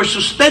that we were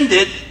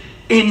suspended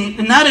in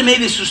an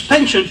animated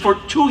suspension for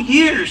 2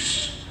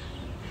 years.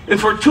 And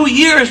for 2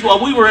 years,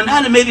 while we were in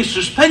animated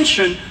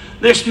suspension,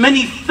 there's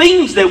many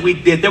things that we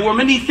did. There were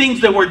many things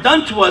that were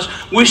done to us.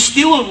 We're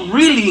still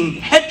reeling,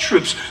 head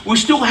trips. We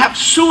still have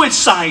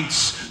suicide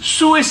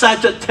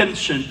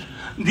attention.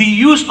 The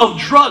use of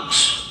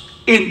drugs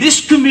in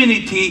this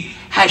community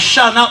has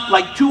shot up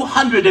like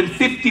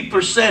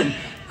 250%.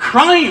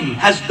 Crime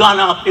has gone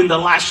up in the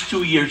last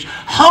 2 years.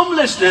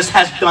 Homelessness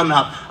has gone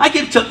up. I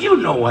can tell you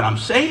know what I'm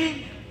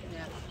saying.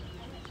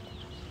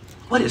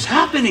 What is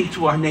happening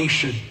to our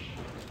nation?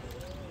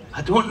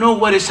 I don't know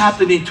what is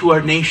happening to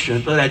our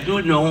nation, but I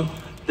do know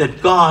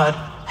that God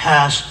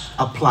has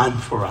a plan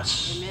for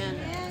us.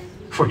 Amen.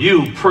 For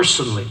you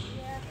personally.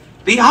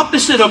 The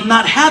opposite of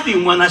not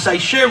having one, as I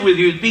shared with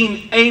you, is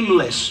being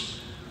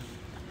aimless.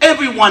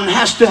 Everyone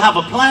has to have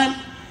a plan.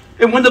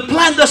 And when the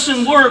plan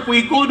doesn't work,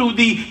 we go to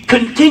the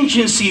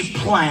contingency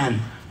plan.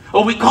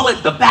 Or we call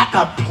it the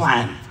backup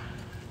plan.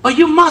 But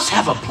you must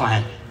have a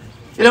plan.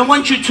 And I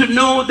want you to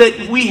know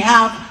that we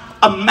have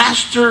a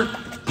master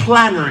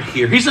planner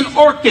here. He's an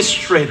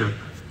orchestrator.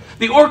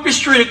 The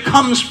orchestrator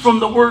comes from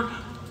the word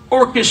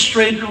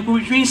orchestrator,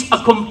 which means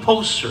a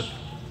composer.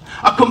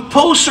 A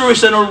composer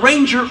is an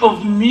arranger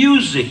of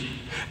music.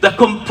 The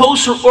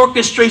composer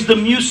orchestrates the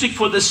music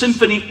for the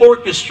symphony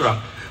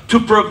orchestra to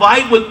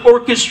provide with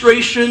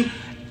orchestration,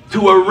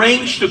 to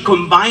arrange, to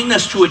combine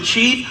us to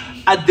achieve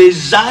a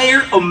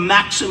desire of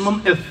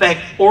maximum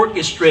effect.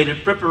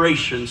 Orchestrated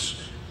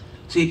preparations.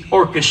 See,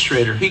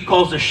 orchestrator, he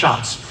calls the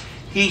shots.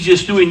 He's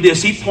just doing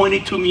this. He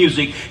pointed to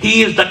music.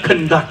 He is the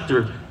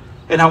conductor.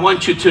 And I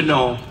want you to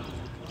know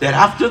that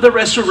after the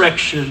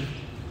resurrection,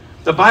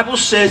 the Bible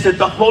says that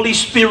the Holy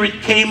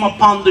Spirit came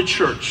upon the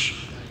church.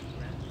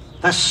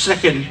 That's the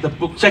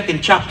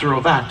second chapter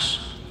of Acts.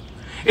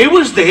 It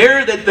was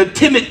there that the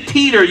timid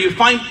Peter, you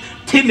find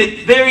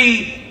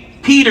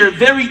Peter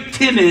very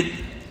timid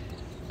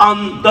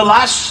on the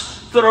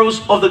last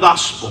throes of the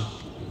gospel.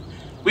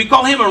 We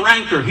call him a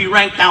ranker. He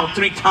ranked out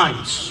 3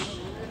 times.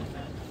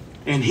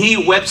 And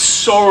he wept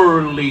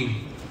sorely.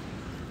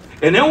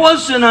 And it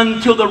wasn't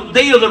until the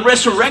day of the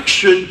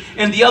resurrection,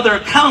 in the other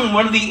account,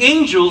 one of the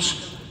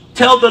angels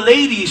tell the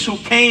ladies who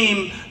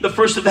came, the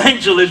first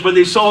evangelists, when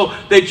they saw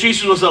that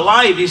Jesus was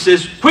alive, he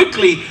says,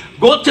 quickly,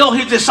 go tell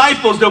his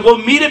disciples that we'll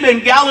meet him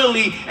in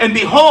Galilee. And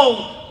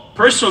behold,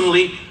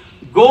 personally,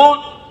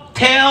 go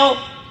tell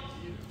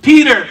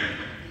Peter.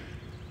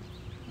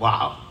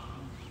 Wow.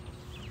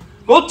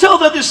 Go tell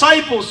the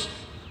disciples.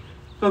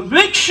 But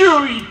make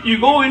sure you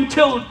go and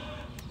tell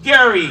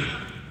Gary.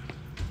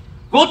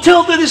 Go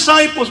tell the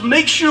disciples.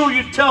 Make sure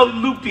you tell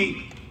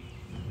Lupi,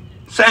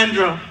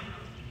 Sandra,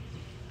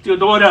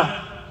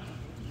 Teodora,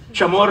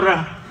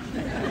 Chamorra,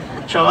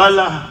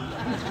 Chavala.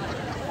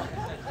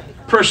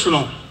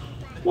 Personal.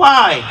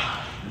 Why?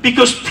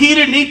 Because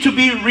Peter needs to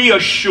be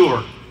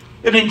reassured.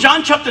 And in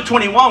John chapter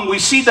 21, we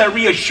see that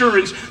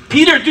reassurance.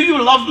 Peter, do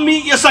you love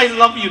me? Yes, I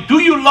love you. Do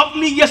you love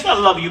me? Yes, I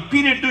love you.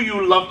 Peter, do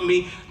you love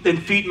me? Then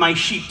feed my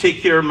sheep,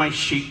 take care of my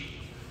sheep.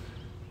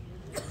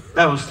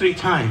 That was 3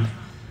 times.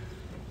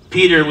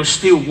 Peter was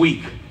still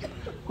weak.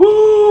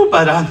 Woo,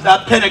 but on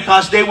that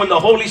Pentecost day when the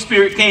Holy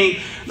Spirit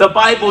came, the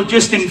Bible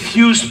just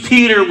infused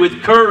Peter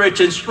with courage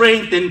and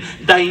strength and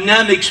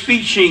dynamic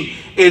speaking.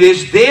 It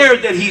is there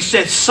that he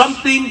said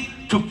something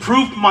to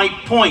prove my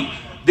point,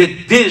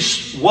 that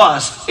this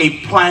was a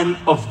plan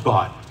of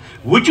God.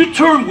 Would you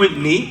turn with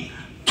me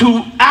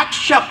to Acts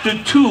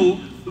chapter 2,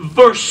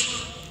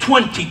 verse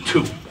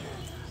 22.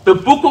 The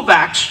book of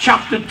Acts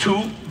chapter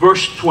 2,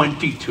 verse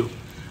 22.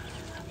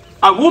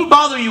 I won't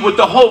bother you with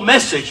the whole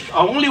message.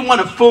 I only want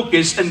to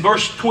focus in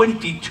verse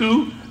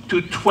 22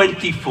 to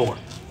 24.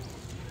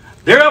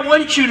 There I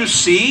want you to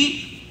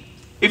see,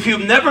 if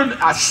you've never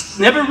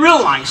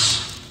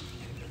realized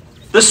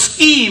the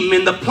scheme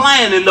and the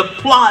plan and the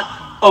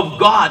plot of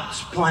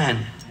God's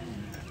plan.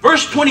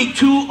 Verse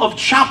 22 of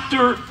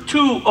chapter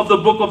 2 of the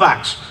book of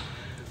Acts.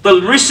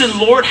 The risen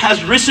Lord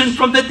has risen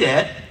from the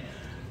dead.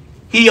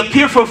 He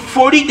appeared for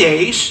 40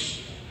 days.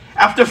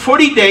 After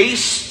 40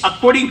 days,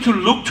 according to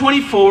Luke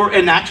 24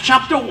 and Acts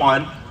chapter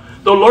 1,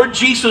 the Lord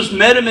Jesus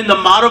met him in the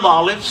Mount of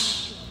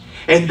Olives,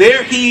 and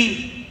there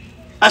he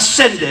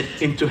ascended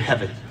into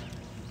heaven.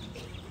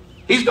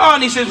 He's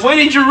gone. He says, wait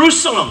in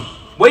Jerusalem.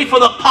 Wait for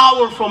the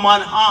power from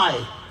on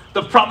high,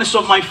 the promise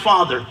of my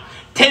Father.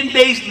 10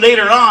 days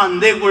later on,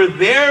 they were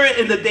there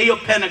in the day of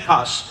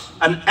Pentecost,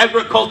 an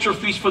agriculture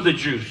feast for the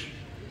Jews.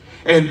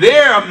 And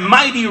there a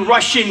mighty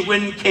rushing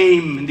wind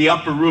came in the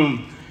upper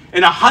room.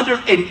 And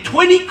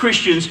 120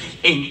 Christians,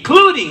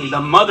 including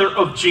the mother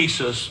of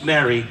Jesus,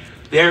 Mary,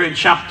 there in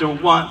chapter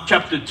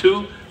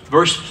 2,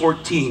 verse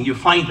 14. You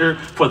find her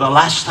for the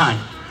last time.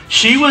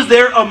 She was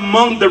there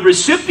among the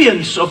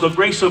recipients of the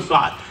grace of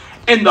God.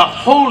 And the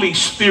Holy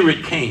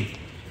Spirit came.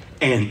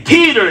 And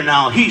Peter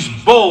now, he's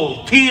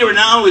bold. Peter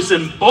now is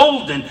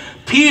emboldened.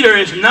 Peter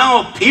is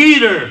now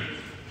Peter.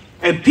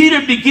 And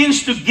Peter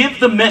begins to give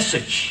the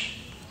message.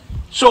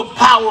 So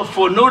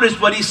powerful. Notice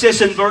what he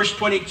says in verse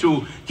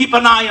 22. Keep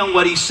an eye on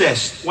what he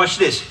says. Watch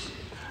this.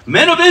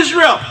 Men of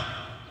Israel.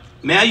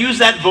 May I use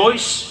that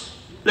voice?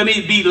 Let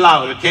me be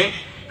loud, okay?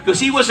 Because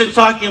he wasn't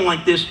talking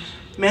like this.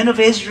 Men of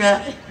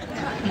Israel.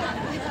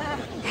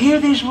 Hear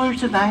these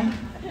words tonight.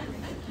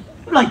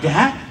 Like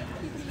that.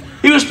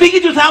 He was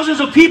speaking to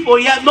thousands of people.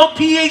 He had no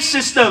PA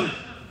system.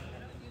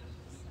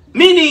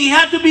 Meaning he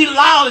had to be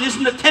loud. It's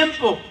in the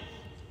temple.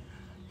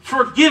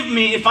 Forgive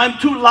me if I'm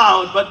too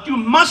loud, but you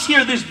must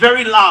hear this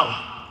very loud.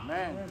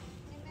 Amen.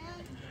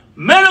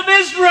 Men of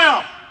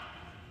Israel,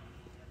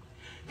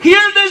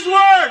 hear these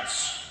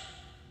words.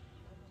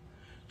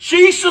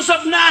 Jesus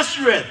of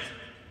Nazareth,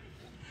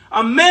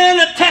 a man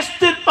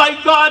attested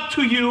by God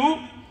to you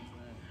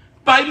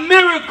by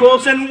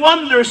miracles and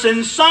wonders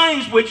and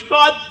signs which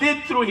God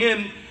did through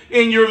him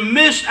in your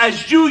midst,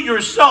 as you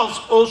yourselves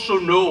also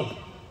know.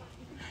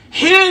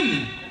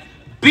 Him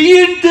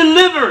being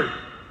delivered,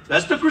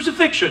 that's the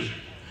crucifixion,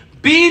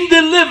 being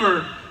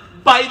delivered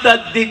by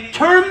the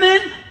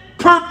determined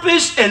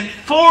purpose and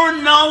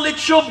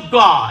foreknowledge of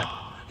God.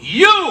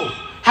 You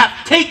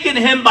have taken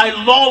him by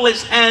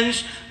lawless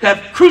hands,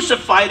 have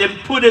crucified and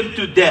put him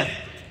to death,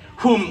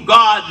 whom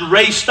God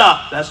raised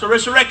up. That's the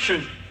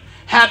resurrection.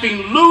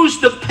 Having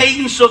loosed the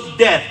pains of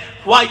death.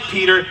 Why,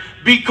 Peter?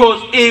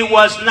 Because it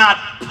was not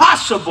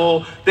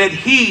possible that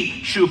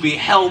he should be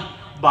held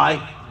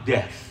by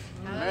death.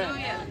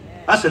 Amen.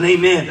 That's an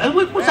amen.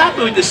 What's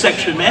happening with this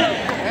section,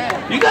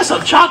 man? You got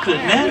some chocolate,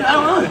 man. I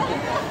don't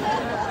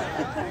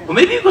know. Well,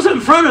 maybe it was in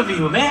front of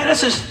you, man.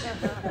 That's just,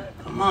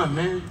 come on,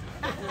 man.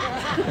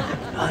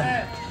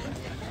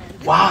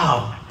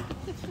 Wow.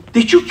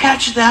 Did you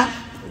catch that?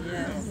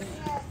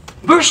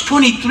 Verse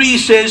 23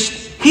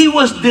 says, he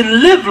was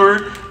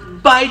delivered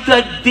by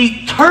the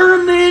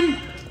determined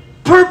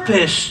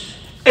purpose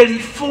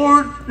and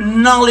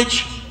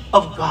foreknowledge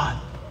of God.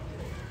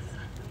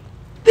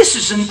 This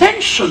is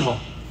intentional.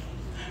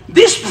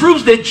 This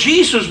proves that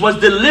Jesus was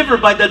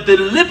delivered by the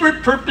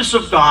deliberate purpose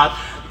of God,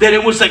 that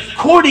it was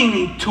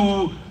according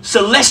to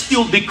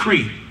celestial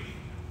decree.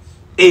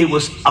 It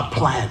was a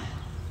plan.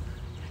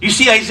 You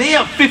see,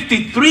 Isaiah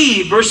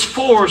 53 verse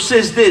 4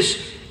 says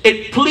this,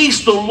 it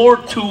pleased the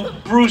Lord to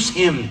bruise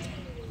him.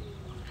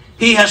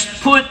 He has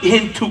put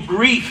him to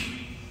grief.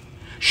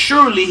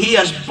 Surely he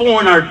has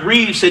borne our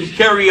griefs and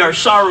carried our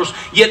sorrows,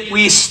 yet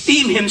we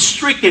esteem him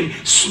stricken,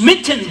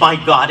 smitten by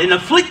God, and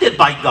afflicted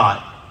by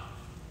God.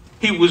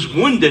 He was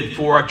wounded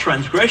for our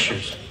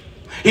transgressions.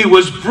 He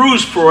was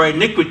bruised for our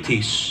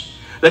iniquities.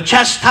 The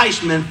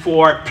chastisement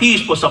for our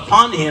peace was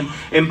upon him,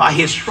 and by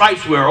his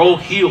stripes we are all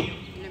healed.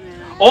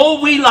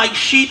 All we like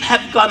sheep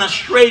have gone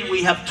astray.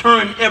 We have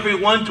turned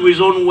everyone to his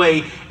own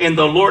way, and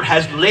the Lord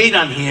has laid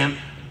on him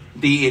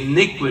the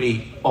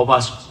iniquity of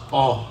us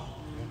all.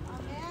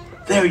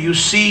 There you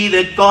see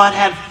that God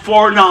had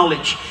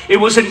foreknowledge. It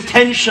was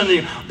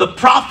intentional. The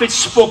prophets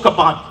spoke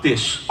about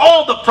this.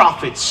 All the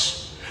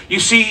prophets. You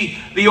see,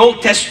 the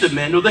Old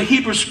Testament or the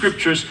Hebrew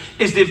Scriptures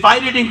is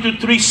divided into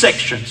 3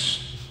 sections.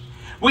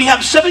 We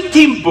have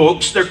 17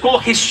 books. They're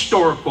called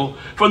historical.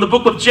 From the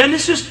book of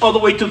Genesis all the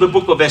way to the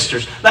book of Esther.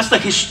 That's the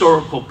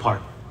historical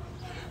part.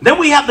 Then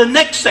we have the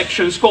next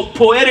section. It's called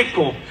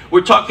poetical.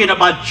 We're talking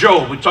about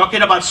Job. We're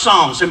talking about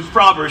Psalms and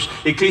Proverbs,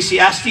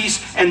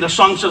 Ecclesiastes, and the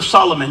Songs of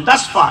Solomon.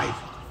 That's 5.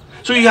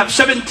 So you have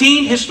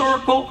 17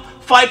 historical,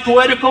 5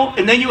 poetical,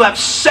 and then you have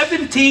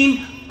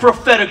 17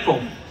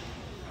 prophetical.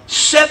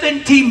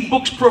 17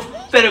 books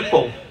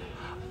prophetical.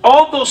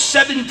 All those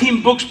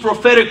 17 books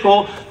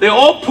prophetical, they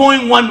all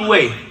point one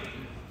way.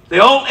 They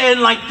all end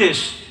like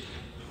this.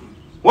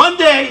 One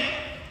day,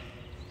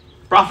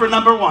 prophet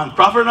number 1,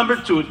 prophet number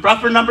 2,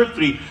 prophet number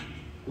 3.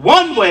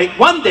 One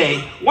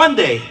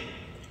day.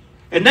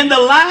 And then the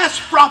last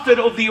prophet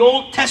of the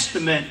Old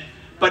Testament,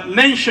 but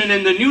mentioned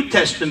in the New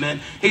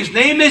Testament, his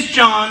name is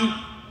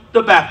John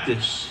the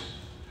Baptist.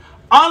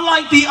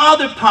 Unlike the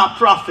other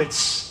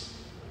prophets,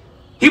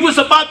 he was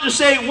about to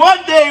say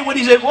one day when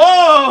he said,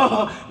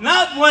 whoa,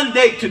 not one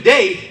day,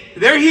 today,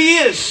 there he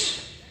is.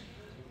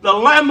 The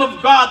Lamb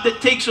of God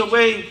that takes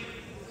away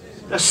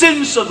the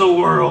sins of the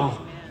world.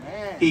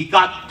 He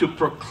got to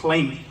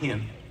proclaim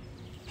him.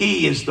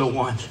 He is the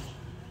one.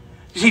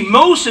 You see,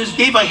 Moses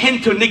gave a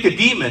hint to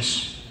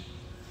Nicodemus.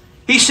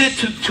 He said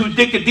to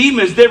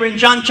Nicodemus there in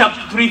John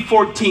chapter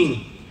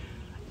 3:14,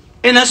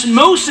 and as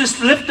Moses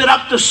lifted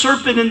up the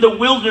serpent in the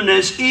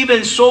wilderness,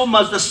 even so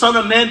must the Son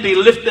of Man be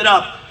lifted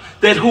up,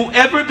 that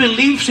whoever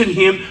believes in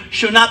him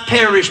should not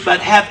perish but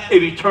have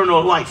an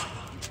eternal life.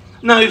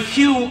 Now, if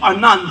you are a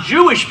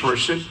non-Jewish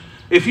person,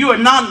 if you are a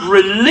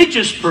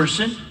non-religious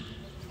person,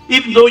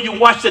 even though you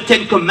watch the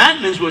 10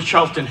 Commandments with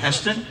Charlton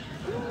Heston,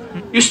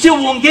 you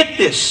still won't get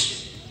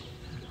this.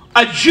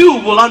 A Jew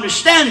will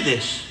understand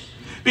this.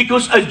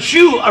 Because a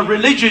Jew, a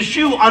religious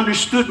Jew,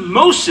 understood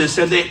Moses,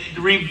 and they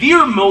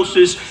revere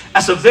Moses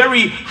as a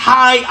very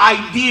high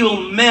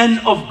ideal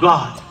man of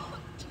God.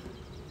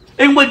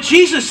 And when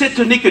Jesus said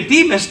to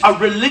Nicodemus, a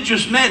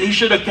religious man, he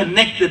should have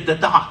connected the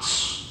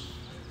dots.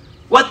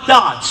 What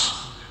dots?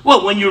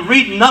 Well, when you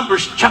read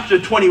Numbers chapter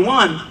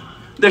 21,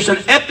 there's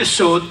an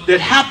episode that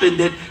happened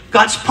that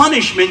God's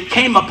punishment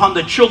came upon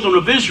the children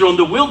of Israel in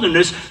the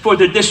wilderness for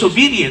their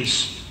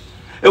disobedience.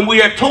 And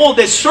we are told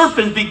that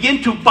serpents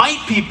begin to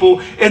bite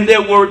people, and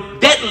there were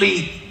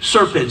deadly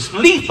serpents,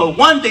 lethal.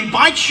 One, they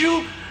bite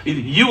you,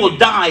 you will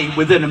die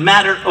within a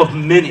matter of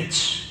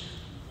minutes.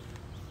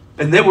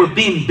 And they were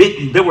being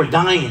bitten, they were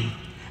dying.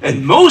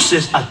 And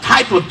Moses, a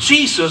type of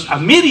Jesus, a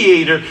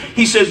mediator,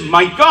 he says,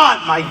 my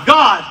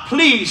God,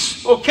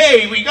 please,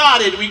 okay, we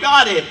got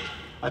it.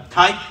 A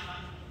type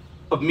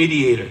of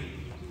mediator.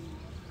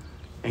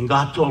 And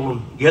God told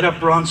him, get a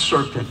bronze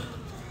serpent,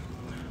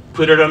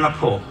 put it on a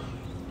pole,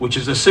 which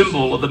is a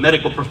symbol of the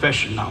medical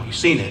profession now. You've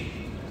seen it.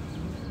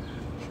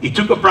 He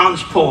took a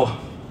bronze pole.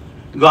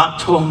 God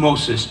told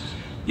Moses,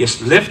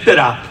 just lift it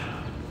up,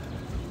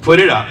 put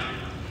it up,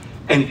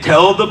 and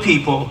tell the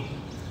people,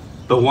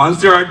 the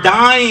ones that are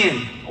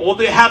dying, all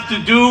they have to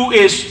do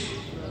is,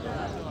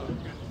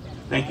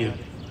 thank you.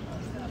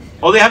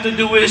 All they have to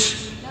do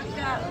is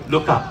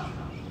look up.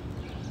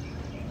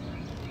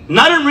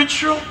 Not a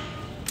ritual,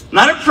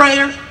 not a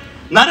prayer,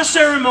 not a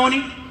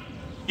ceremony.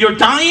 You're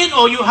dying,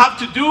 all you have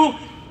to do,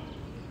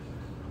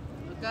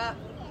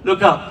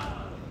 look up.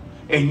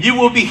 And you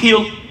will be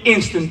healed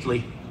instantly.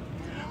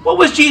 What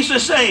was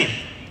Jesus saying?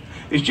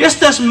 It's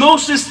just as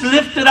Moses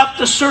lifted up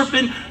the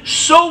serpent,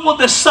 so will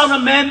the Son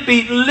of Man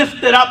be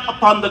lifted up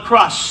upon the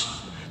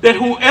cross. That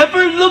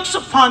whoever looks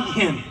upon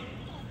him.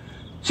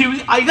 See,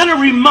 I got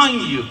to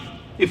remind you,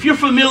 if you're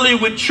familiar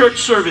with church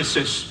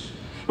services,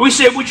 we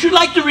say, would you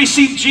like to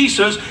receive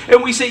Jesus?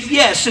 And we say,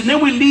 yes. And then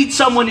we lead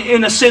someone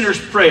in a sinner's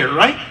prayer,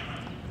 right?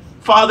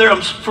 Father,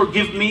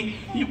 forgive me.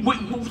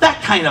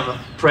 That kind of a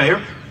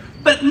prayer.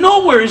 But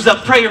nowhere is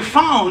that prayer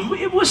found.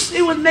 It was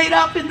made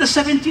up in the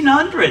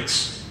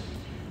 1700s.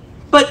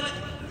 But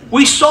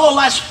we saw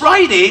last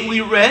Friday,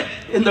 we read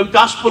in the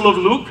Gospel of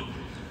Luke,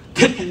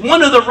 that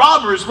one of the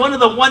robbers, one of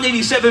the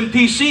 187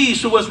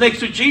 PCs who was next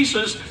to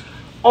Jesus,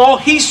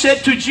 he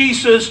said to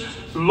Jesus,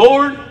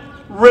 Lord,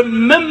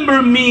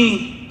 remember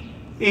me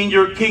in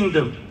your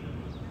kingdom.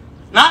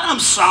 Not, I'm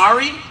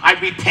sorry, I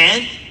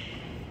repent.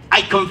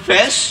 I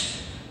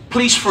confess,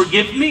 please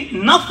forgive me.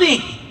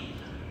 Nothing.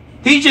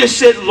 He just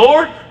said,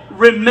 Lord,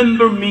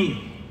 remember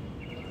me.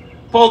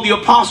 Paul the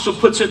Apostle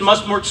puts it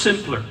much more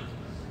simpler.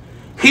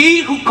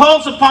 He who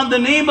calls upon the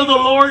name of the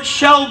Lord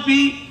shall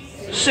be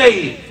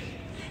saved.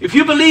 If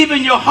you believe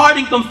in your heart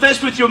and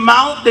confess with your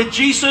mouth that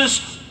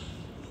Jesus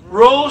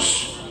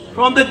rose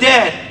from the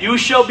dead, you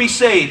shall be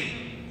saved.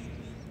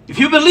 If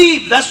you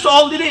believe, that's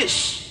all it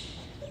is.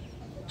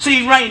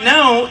 See, right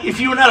now, if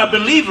you're not a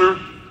believer,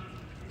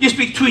 just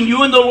between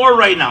you and the Lord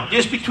right now,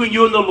 just between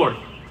you and the Lord.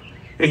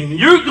 And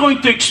you're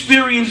going to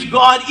experience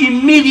God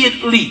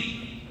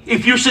immediately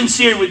if you're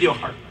sincere with your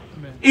heart.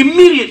 Amen.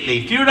 Immediately.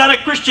 If you're not a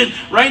Christian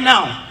right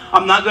now,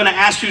 I'm not going to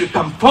ask you to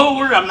come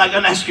forward. I'm not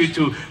going to ask you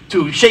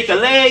to shake a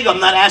leg. I'm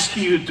not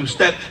asking you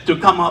to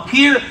come up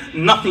here.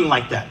 Nothing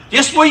like that.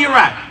 Just where you're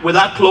at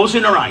without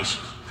closing your eyes.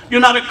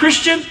 You're not a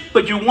Christian,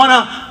 but you want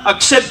to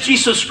accept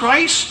Jesus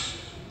Christ.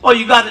 All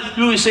you got to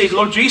do is say,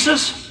 Lord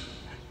Jesus,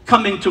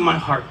 come into my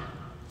heart.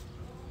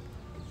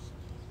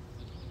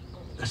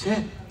 That's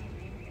it.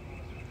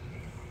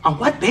 On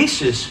what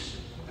basis?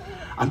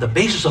 On the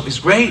basis of His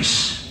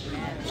grace,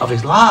 of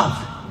His love,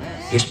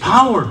 His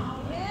power.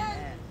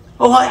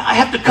 Oh, I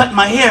have to cut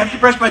my hair, I have to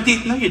brush my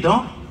teeth. No, you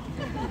don't.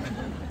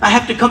 I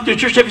have to come to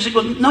church every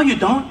single day. No, you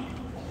don't.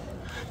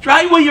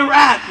 Right where you're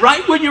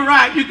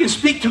at, you can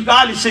speak to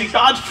God and say,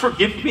 God,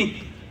 forgive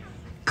me.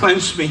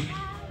 Cleanse me.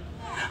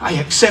 I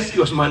accept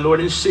you as my Lord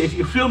and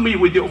Savior. Fill me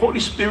with your Holy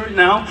Spirit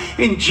now.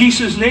 In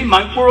Jesus' name,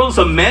 my world's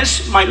a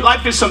mess. My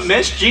life is a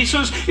mess.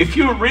 Jesus, if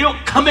you're real,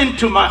 come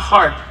into my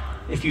heart.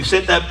 If you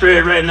said that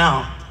prayer right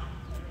now,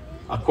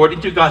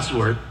 according to God's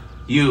word,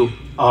 you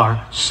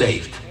are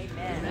saved.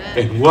 Amen.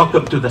 And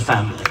welcome to the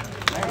family.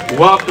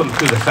 Welcome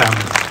to the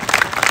family.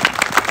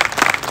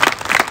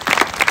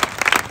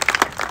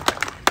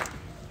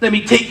 Let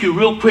me take you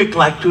real quick,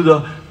 like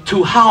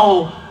to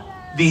how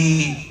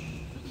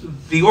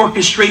the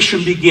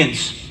orchestration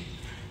begins.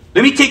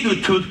 Let me take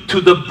you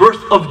to the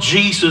birth of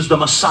Jesus, the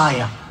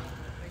Messiah.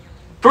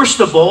 First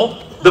of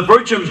all, the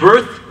virgin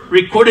birth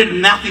recorded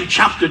in Matthew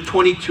chapter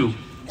 22.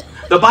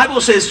 The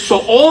Bible says, so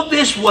all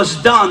this was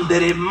done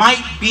that it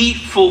might be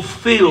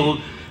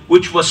fulfilled,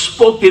 which was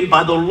spoken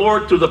by the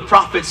Lord through the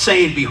prophet,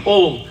 saying,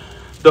 behold,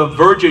 the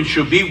virgin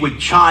shall be with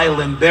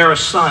child and bear a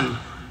son,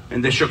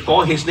 and they shall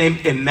call his name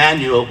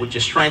Emmanuel, which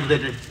is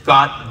translated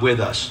God with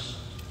us.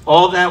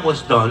 All that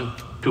was done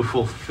to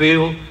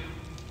fulfill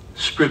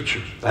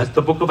Scripture. That's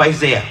the book of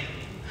Isaiah.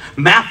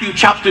 Matthew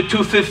chapter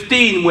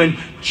 2:15, when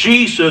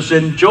Jesus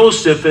and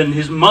Joseph and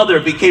his mother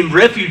became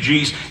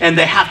refugees and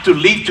they had to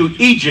leave to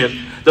Egypt,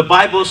 the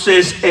Bible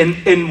says,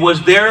 and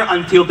was there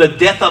until the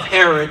death of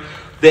Herod,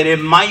 that it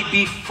might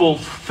be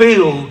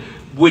fulfilled,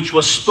 which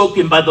was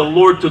spoken by the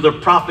Lord to the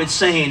prophet,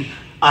 saying,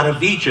 out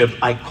of Egypt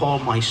I call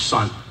my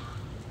son.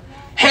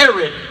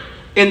 Herod,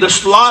 in the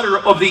slaughter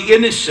of the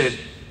innocent,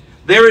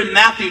 there in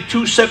Matthew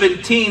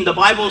 2:17, the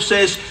Bible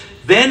says,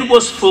 then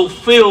was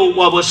fulfilled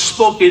what was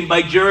spoken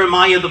by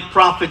Jeremiah the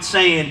prophet,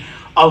 saying,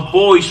 a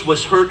voice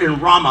was heard in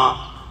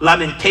Ramah,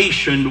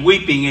 lamentation,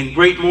 weeping, and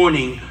great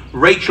mourning,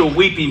 Rachel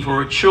weeping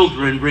for her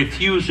children,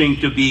 refusing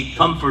to be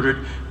comforted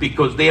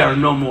because they are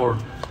no more.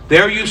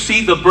 There you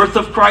see the birth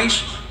of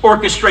Christ,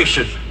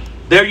 orchestration.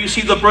 There you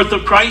see the birth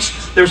of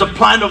Christ. There's a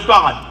plan of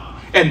God.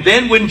 And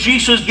then when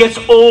Jesus gets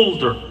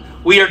older,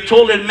 we are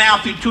told in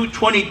Matthew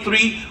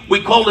 2:23,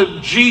 we call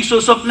him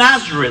Jesus of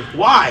Nazareth.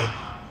 Why?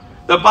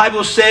 The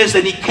Bible says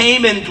that he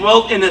came and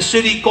dwelt in a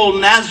city called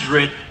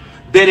Nazareth,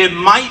 that it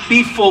might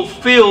be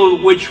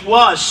fulfilled, which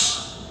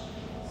was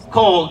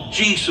called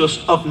Jesus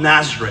of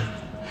Nazareth.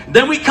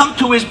 Then we come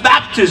to his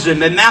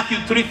baptism in Matthew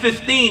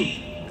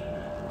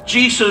 3:15.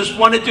 Jesus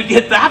wanted to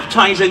get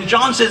baptized, and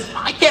John says,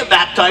 I can't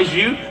baptize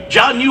you.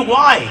 John knew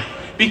why.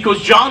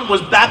 Because John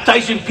was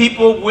baptizing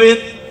people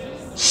with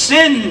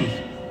sin.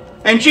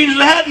 And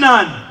Jesus had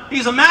none.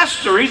 He's a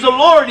master. He's a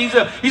Lord. He's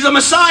a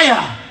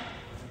Messiah.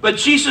 But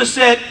Jesus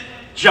said,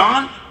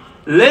 John,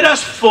 let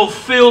us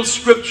fulfill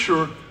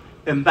Scripture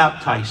and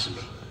baptize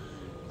me.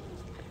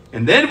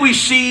 And then we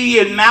see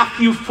in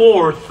Matthew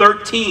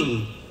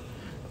 4:13,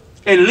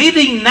 and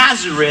leaving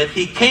Nazareth,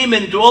 he came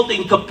and dwelt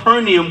in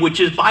Capernaum,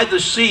 which is by the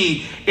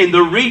sea, in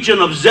the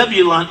region of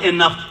Zebulun and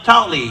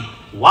Naphtali.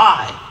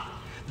 Why?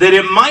 That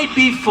it might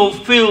be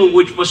fulfilled,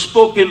 which was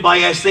spoken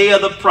by Isaiah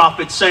the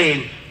prophet,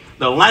 saying,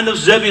 the land of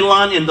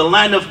Zebulun and the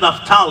land of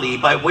Naphtali,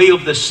 by way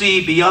of the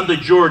sea beyond the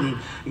Jordan,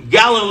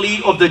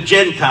 Galilee of the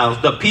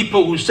Gentiles, the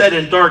people who sat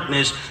in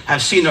darkness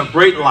have seen a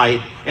great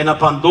light, and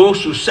upon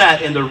those who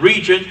sat in the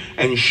region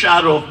and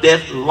shadow of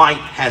death, light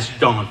has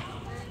dawned.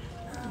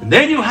 And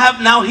then you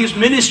have now his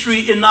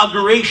ministry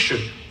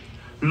inauguration.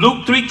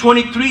 Luke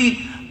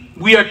 3:23,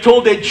 we are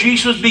told that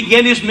Jesus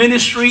began his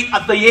ministry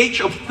at the age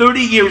of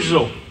 30 years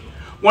old.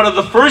 One of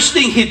the first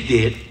things he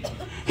did,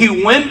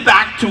 he went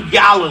back to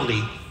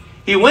Galilee.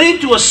 He went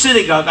into a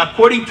synagogue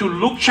according to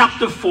Luke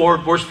chapter 4,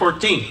 verse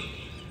 14.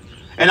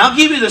 And I'll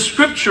give you the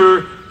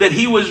scripture that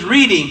he was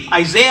reading,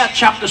 Isaiah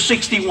chapter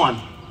 61.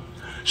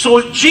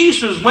 So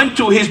Jesus went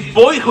to his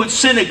boyhood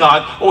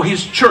synagogue, or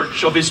his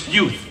church of his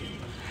youth.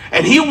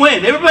 And he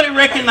went. Everybody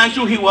recognized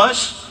who he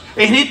was.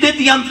 And he did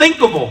the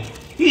unthinkable.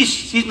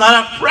 He's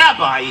not a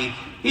rabbi.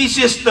 He's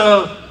just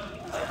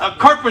a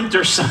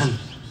carpenter's son.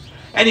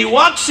 And he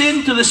walks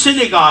into the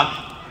synagogue.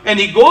 And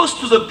he goes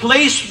to the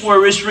place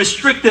where it's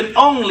restricted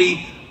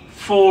only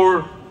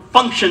for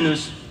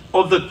functionaries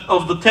of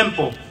the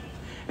temple.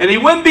 And he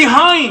went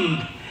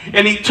behind.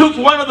 And he took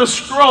one of the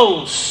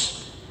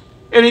scrolls.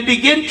 And he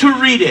began to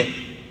read it.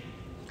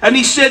 And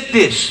he said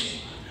this.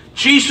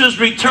 Jesus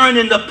returned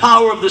in the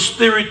power of the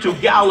Spirit to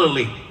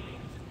Galilee.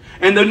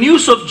 And the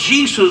news of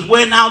Jesus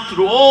went out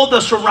through all the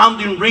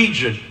surrounding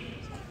region.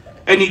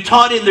 And he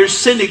taught in their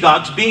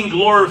synagogues, being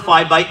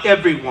glorified by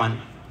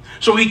everyone.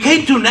 So he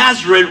came to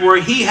Nazareth,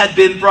 where he had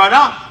been brought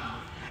up.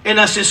 And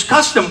as his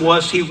custom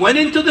was, he went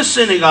into the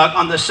synagogue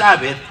on the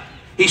Sabbath.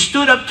 He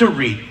stood up to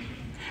read.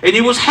 And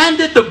he was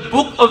handed the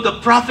book of the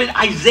prophet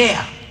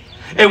Isaiah.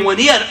 And when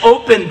he had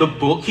opened the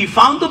book, he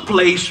found the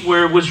place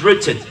where it was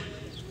written,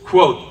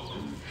 quote,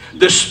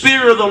 "The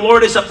Spirit of the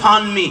Lord is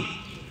upon me,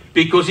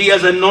 because he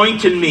has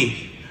anointed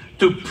me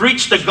to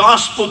preach the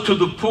gospel to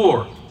the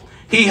poor.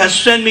 He has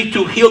sent me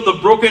to heal the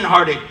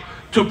brokenhearted,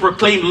 to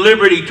proclaim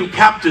liberty to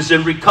captives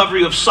and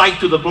recovery of sight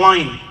to the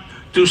blind,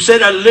 to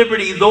set at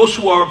liberty those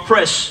who are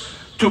oppressed,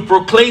 to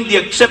proclaim the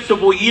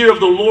acceptable year of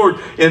the Lord."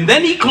 And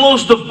then he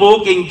closed the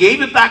book and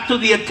gave it back to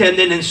the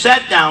attendant and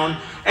sat down,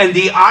 and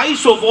the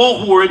eyes of all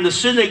who were in the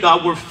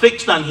synagogue were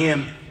fixed on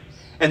him.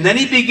 And then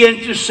he began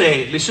to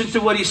say, listen to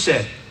what he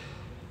said,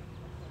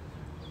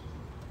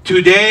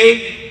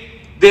 "Today,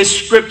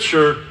 this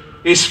scripture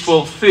is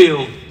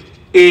fulfilled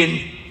in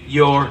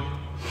your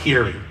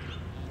hearing."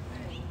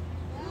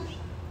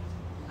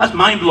 That's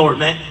mind-blowing,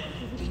 man.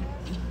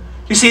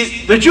 You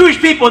see, the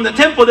Jewish people in the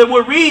temple, they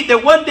will read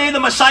that one day the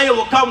Messiah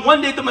will come,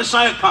 one day the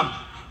Messiah come.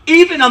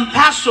 Even on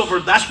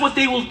Passover, that's what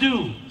they will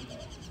do.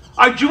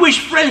 Our Jewish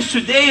friends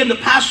today in the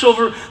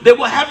Passover, they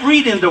will have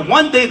readings that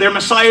one day their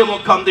Messiah will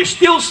come. They're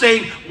still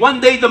saying, one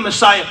day the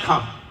Messiah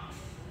come.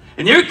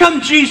 And here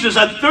comes Jesus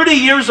at 30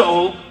 years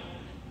old.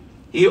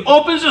 He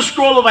opens the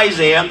scroll of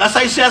Isaiah, that's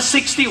Isaiah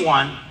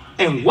 61,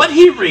 and what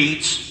he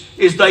reads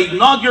is the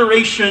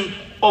inauguration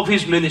of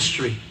his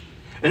ministry.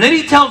 And then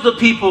he tells the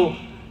people,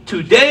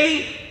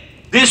 today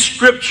this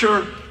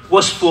scripture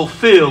was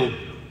fulfilled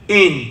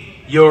in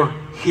your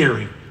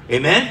hearing.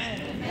 Amen?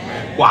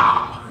 Amen.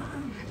 Wow.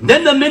 And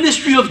then the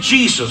ministry of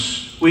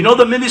Jesus. We know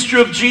the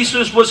ministry of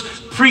Jesus was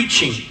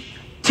preaching,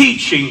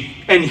 teaching,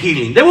 and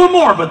healing. There were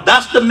more, but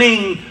that's the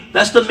main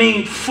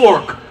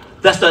fork.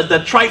 That's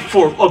the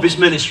trifork of his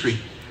ministry.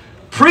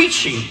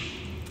 Preaching,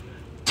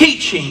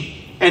 teaching,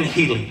 and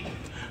healing.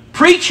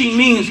 Preaching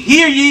means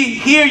hear ye,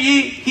 hear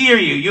ye, hear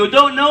you. You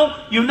don't know,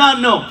 you not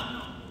know.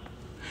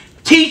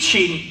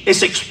 Teaching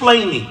is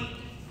explaining.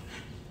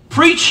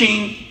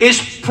 Preaching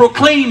is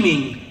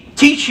proclaiming.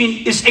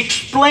 Teaching is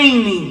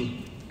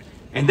explaining.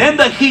 And then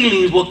the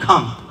healings will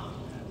come.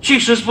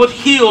 Jesus would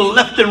heal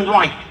left and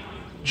right.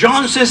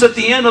 John says at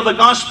the end of the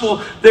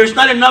gospel, there's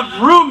not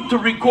enough room to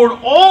record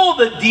all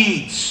the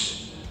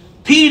deeds.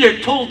 Peter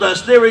told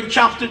us there in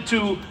chapter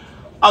 2,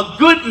 a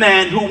good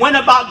man who went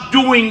about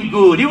doing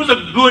good. He was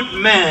a good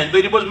man,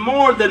 but he was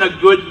more than a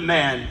good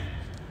man.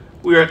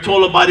 We are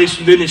told about his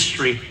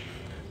ministry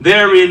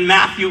there in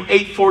Matthew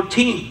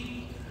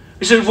 8:14.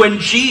 It says, when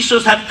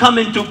Jesus had come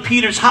into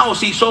Peter's house,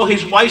 he saw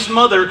his wife's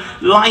mother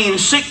lying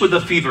sick with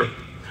a fever.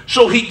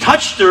 So he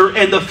touched her,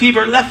 and the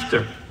fever left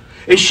her.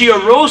 And she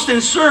arose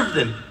and served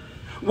them.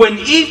 When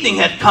evening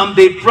had come,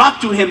 they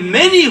brought to him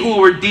many who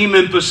were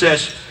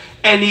demon-possessed,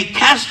 and he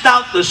cast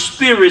out the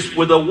spirits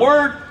with a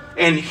word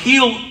and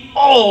healed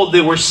all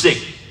that were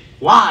sick.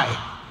 Why?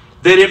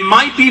 That it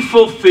might be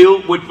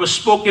fulfilled which was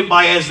spoken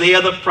by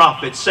Isaiah the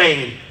prophet,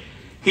 saying,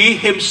 he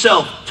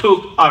himself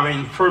took our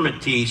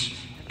infirmities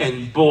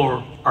and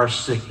bore our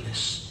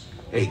sickness.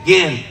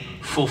 Again,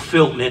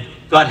 fulfillment.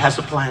 God has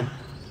a plan.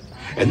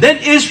 And then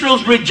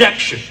Israel's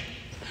rejection.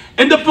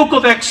 In the book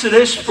of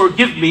Exodus,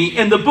 forgive me,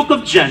 in the book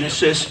of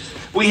Genesis,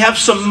 we have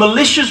some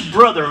malicious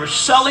brothers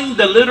selling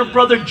the little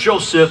brother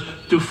Joseph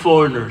to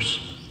foreigners.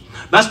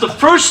 That's the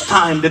first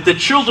time that the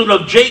children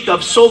of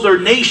Jacob sold their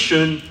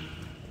nation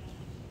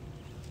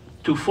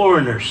to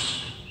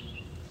foreigners.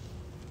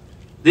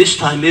 This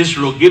time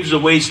Israel gives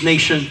away its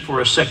nation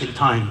for a second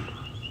time.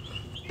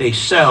 They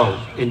sell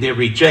and they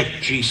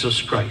reject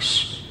Jesus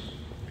Christ.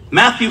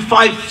 Matthew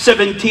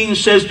 5:17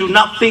 says, do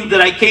not think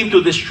that I came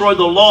to destroy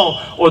the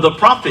law or the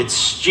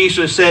prophets.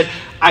 Jesus said,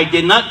 I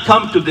did not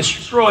come to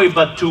destroy,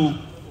 but to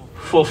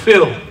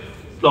fulfill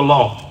the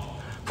law.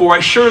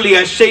 For surely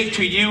I say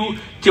to you,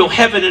 till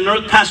heaven and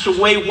earth pass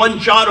away, one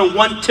jot or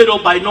one tittle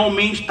by no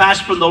means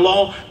pass from the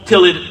law,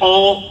 till it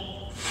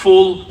all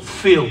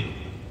fulfilled.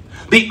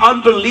 The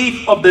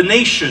unbelief of the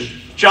nation,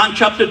 John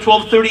chapter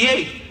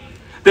 12:38.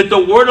 That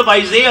the word of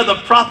Isaiah the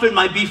prophet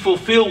might be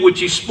fulfilled, which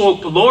he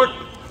spoke, Lord,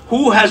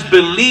 who has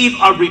believed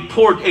our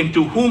report, and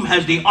to whom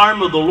has the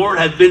arm of the Lord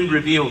has been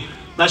revealed?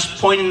 That's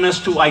pointing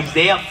us to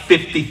Isaiah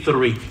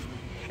 53.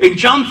 In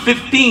John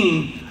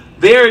 15,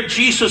 there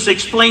Jesus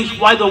explains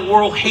why the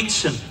world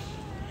hates him.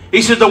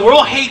 He said, the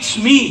world hates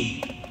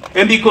me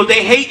And because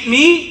they hate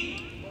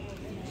me,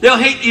 they'll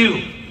hate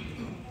you.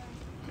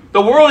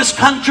 The world is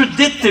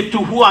contradicted to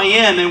who I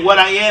am and what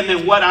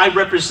I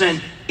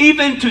represent.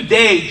 Even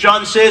today,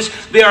 John says,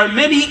 there are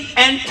many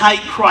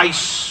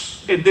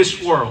antichrists in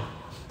this world.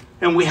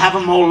 And we have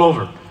them all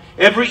over.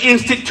 Every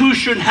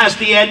institution has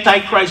the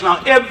antichrist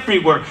now,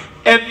 everywhere.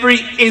 Every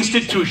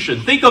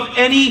institution. Think of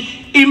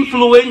any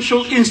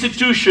influential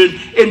institution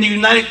in the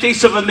United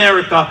States of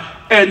America,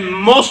 and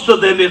most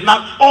of them, if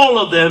not all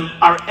of them,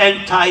 are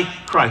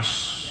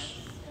antichrists.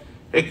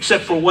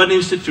 Except for one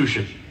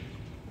institution.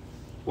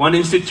 One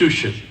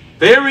institution.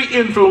 Very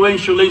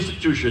influential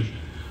institution.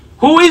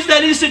 Who is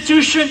that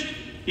institution?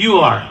 You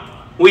are.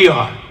 We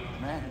are.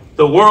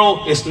 The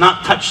world has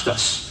not touched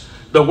us.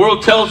 The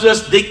world tells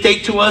us,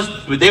 dictate to us.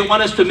 They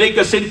want us to make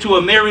us into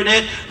a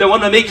marionette. They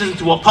want to make us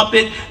into a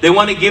puppet. They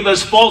want to give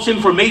us false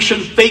information,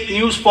 fake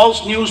news,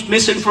 false news,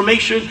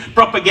 misinformation,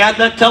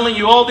 propaganda, telling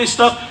you all this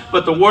stuff.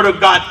 But the Word of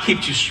God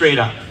keeps you straight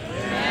up.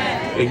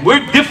 And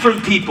we're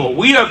different people.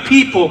 We are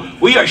people.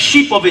 We are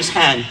sheep of His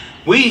hand.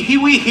 We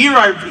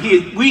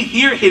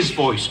hear His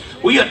voice.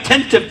 We are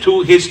attentive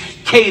to His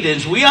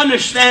cadence. We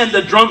understand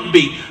the drum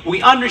beat.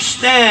 We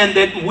understand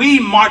that we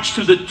march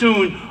to the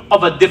tune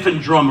of a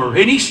different drummer.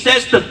 And He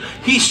sets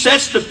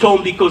the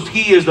tone because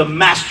He is the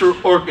master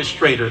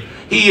orchestrator.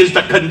 He is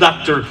the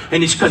conductor,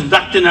 and He's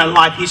conducting our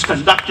life. He's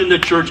conducting the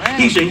church.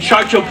 He's in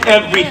charge of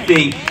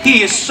everything.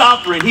 He is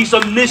sovereign. He's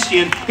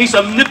omniscient. He's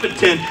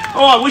omnipotent.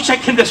 Oh, I wish I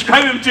can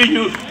describe Him to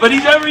you, but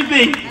He's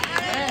everything.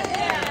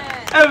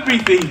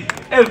 Everything.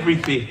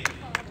 Everything.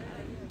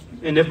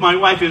 And if my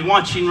wife is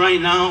watching right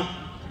now,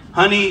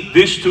 honey,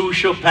 this too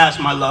shall pass,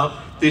 my love.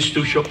 This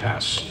too shall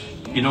pass.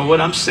 You know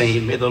what I'm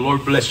saying. May the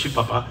Lord bless you,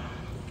 Papa.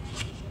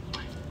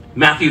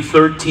 Matthew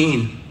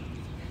 13.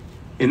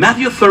 In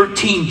Matthew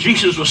 13,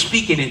 Jesus was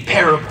speaking in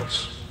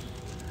parables.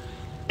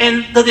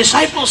 And the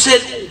disciples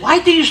said, why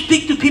do you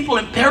speak to people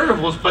in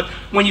parables? But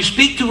when you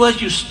speak to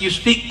us, you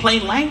speak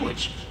plain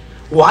language.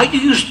 Why do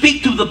you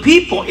speak to the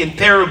people in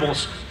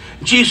parables?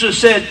 Jesus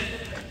said,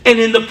 and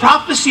in the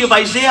prophecy of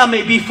Isaiah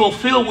may be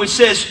fulfilled, which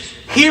says,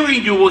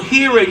 hearing you will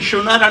hear and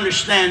shall not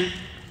understand,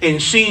 and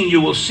seeing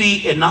you will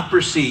see and not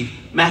perceive.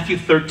 Matthew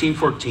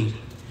 13:14.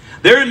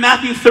 There in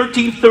Matthew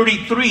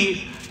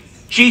 13:33,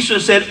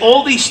 Jesus said,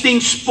 all these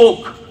things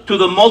spoke to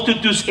the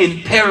multitudes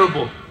in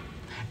parable.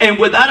 And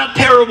without a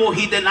parable,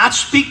 He did not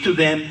speak to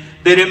them,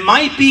 that it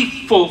might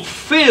be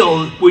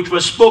fulfilled, which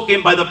was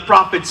spoken by the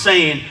prophet,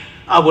 saying,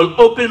 I will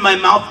open my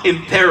mouth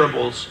in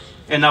parables,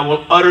 and I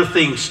will utter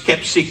things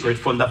kept secret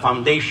from the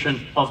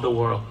foundation of the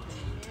world.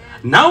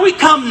 Now we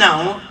come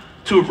now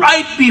to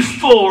right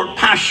before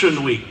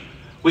Passion Week.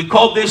 We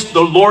call this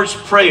the Lord's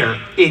Prayer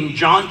in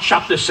John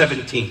chapter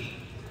 17.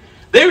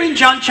 There in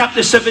John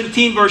chapter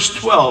 17 verse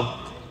 12,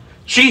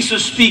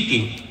 Jesus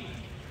speaking.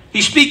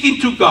 He's speaking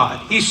to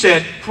God. He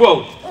said,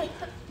 quote,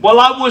 while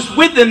I was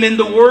with them in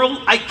the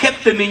world, I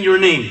kept them in your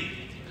name.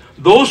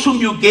 Those whom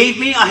you gave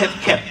me, I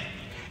have kept.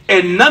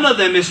 And none of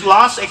them is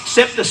lost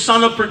except the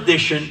son of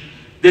perdition,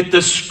 that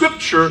the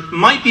scripture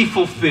might be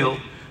fulfilled.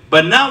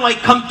 But now I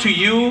come to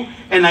you,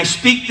 and I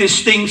speak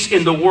these things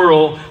in the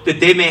world, that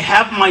they may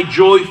have my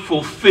joy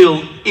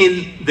fulfilled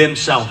in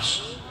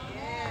themselves.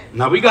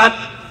 Now we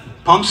got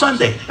Palm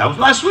Sunday. That was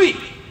last week.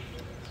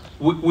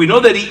 We know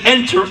that He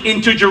entered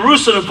into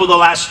Jerusalem for the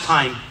last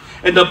time.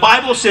 And the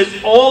Bible says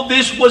all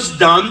this was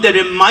done that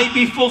it might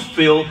be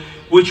fulfilled,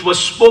 which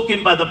was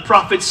spoken by the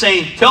prophet,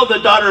 saying, tell the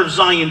daughter of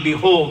Zion,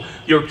 behold,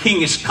 your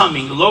king is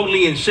coming,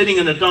 lowly and sitting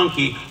on a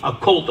donkey, a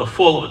colt, a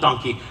foal of a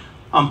donkey.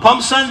 On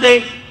Palm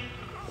Sunday,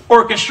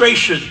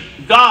 orchestration.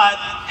 God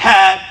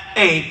had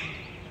a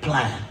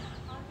plan.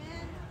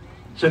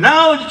 So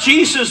now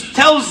Jesus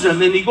tells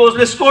them, and He goes,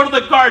 let's go to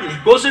the garden.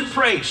 He goes and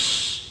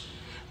prays.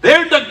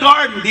 There in the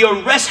garden, the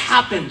arrest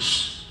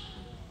happens.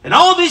 And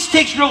all this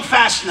takes real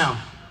fast now.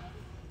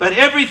 But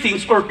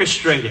everything's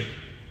orchestrated.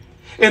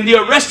 In the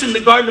arrest in the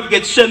Garden of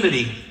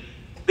Gethsemane,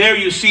 there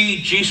you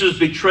see Jesus'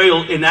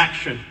 betrayal in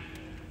action.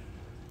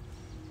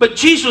 But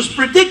Jesus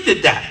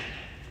predicted that.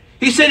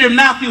 He said in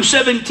Matthew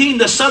 17,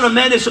 the Son of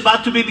Man is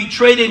about to be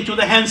betrayed into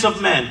the hands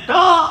of men.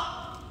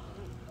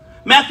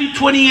 Matthew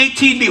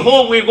 20:18,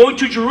 behold, we're going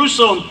to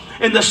Jerusalem,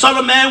 and the Son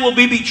of Man will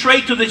be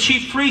betrayed to the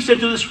chief priests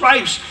and to the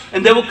scribes,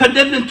 and they will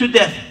condemn them to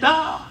death.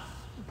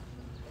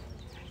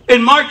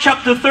 In Mark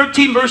chapter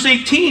 13, verse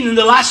 18, in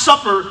the Last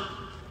Supper,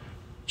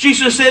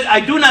 Jesus said, I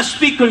do not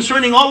speak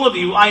concerning all of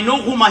you. I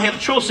know whom I have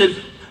chosen,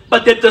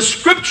 but that the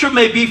scripture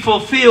may be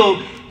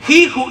fulfilled.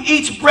 He who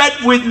eats bread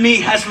with me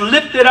has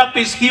lifted up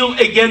his heel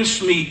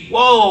against me.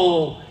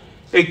 Whoa.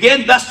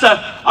 Again, that's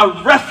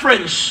a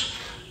reference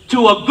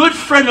to a good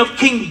friend of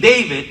King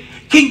David.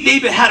 King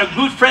David had a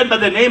good friend by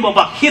the name of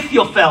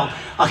Ahithophel.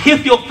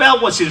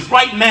 Ahithophel was his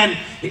right man,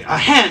 a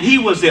hand. He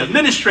was the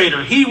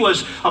administrator. He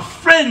was a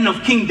friend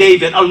of King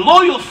David, a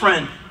loyal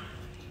friend.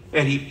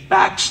 And he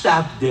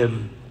backstabbed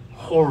him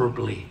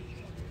horribly.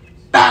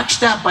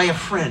 Backstabbed by a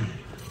friend.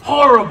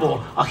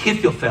 Horrible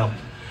Ahithophel.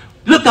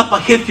 Look up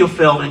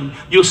Ahithophel and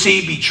you'll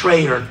see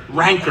betrayer,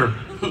 rancor,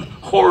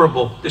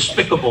 horrible,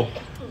 despicable.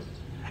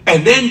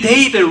 And then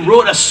David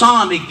wrote a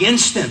psalm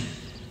against him.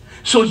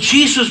 So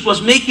Jesus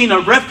was making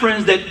a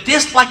reference that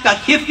just like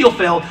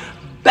Ahithophel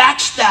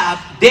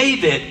backstabbed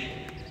David,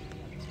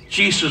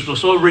 Jesus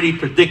was already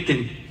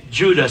predicting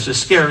Judas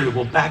Iscariot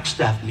will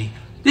backstab me.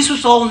 This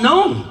was all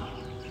known.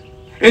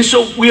 And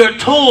so we are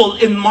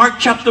told in Mark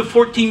chapter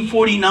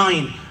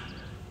 14:49,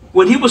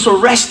 when he was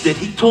arrested,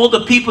 he told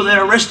the people that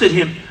arrested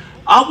him,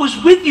 I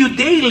was with you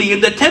daily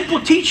in the temple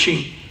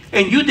teaching,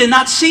 and you did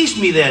not seize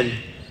me then,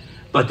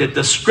 but that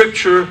the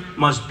scripture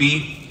must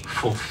be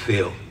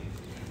fulfilled.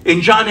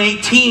 In John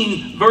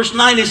 18, verse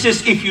 9, it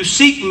says, if you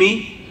seek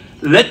me,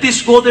 let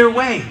this go their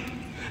way,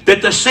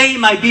 that the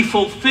same might be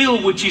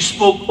fulfilled which he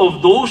spoke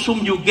of those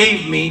whom you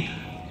gave me,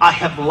 I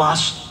have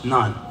lost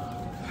none.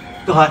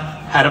 God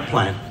had a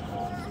plan.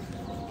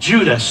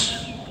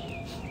 Judas'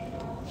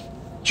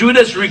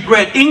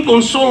 regret,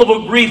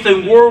 inconsolable grief,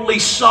 and worldly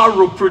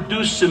sorrow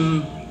produced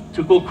him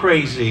to go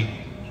crazy.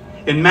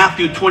 In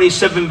Matthew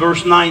 27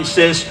 verse 9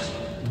 says,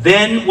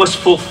 then was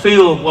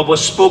fulfilled what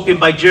was spoken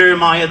by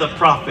Jeremiah the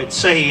prophet,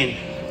 saying,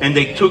 and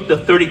they took the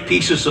 30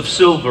 pieces of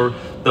silver,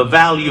 the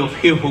value of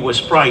him who was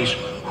priced,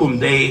 whom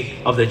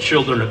they of the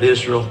children of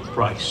Israel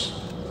priced.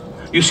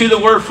 You see the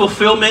word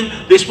fulfillment?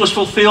 This was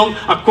fulfilled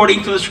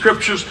according to the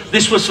scriptures.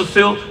 This was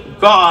fulfilled.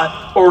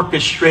 God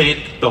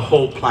orchestrated the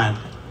whole plan.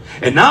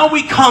 And now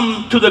we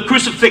come to the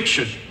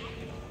crucifixion.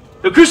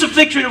 The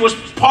crucifixion was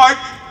part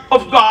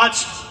of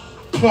God's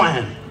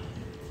plan.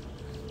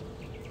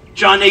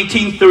 John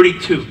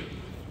 18:32.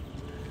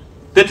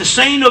 That the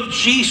saying of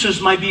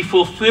Jesus might be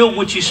fulfilled,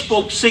 which he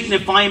spoke,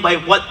 signifying by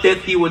what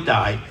death he would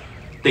die.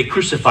 They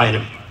crucified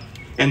him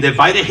and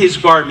divided his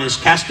garments,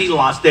 casting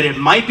lots, that it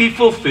might be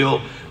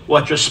fulfilled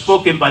what was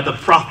spoken by the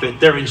prophet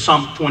there in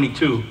Psalm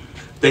 22.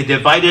 They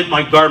divided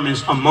my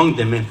garments among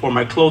them, and for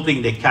my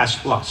clothing they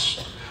cast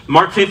lots.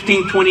 Mark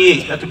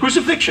 15:28, at the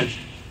crucifixion.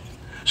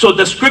 So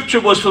the scripture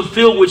was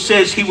fulfilled which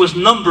says he was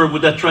numbered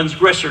with the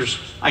transgressors.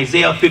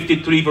 Isaiah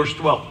 53 verse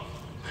 12.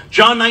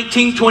 John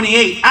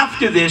 19:28,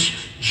 after this,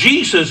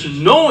 Jesus,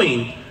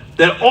 knowing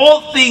that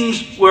all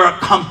things were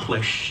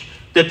accomplished,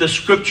 that the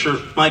scripture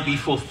might be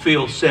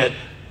fulfilled, said,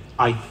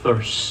 I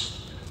thirst.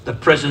 The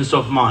presence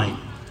of mind.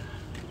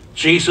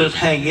 Jesus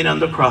hanging on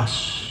the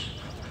cross,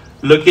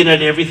 looking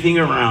at everything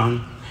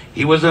around.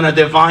 He was on a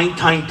divine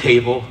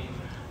timetable,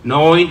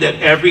 knowing that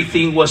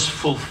everything was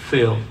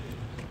fulfilled.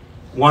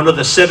 One of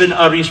the 7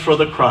 utterings for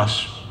the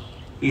cross,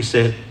 he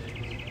said,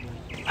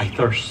 I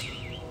thirst.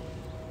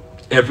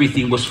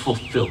 Everything was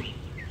fulfilled.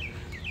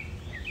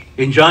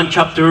 In John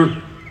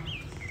chapter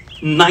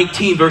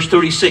 19 verse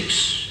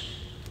 36,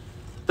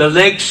 the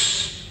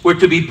legs were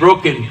to be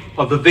broken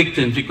of the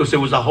victims because it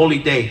was a holy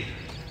day.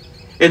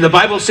 And the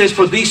Bible says,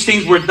 for these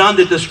things were done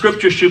that the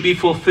scripture should be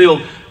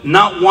fulfilled.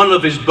 Not one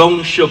of his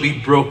bones shall be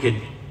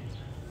broken.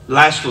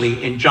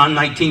 Lastly, in John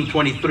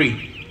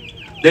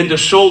 19:23, then the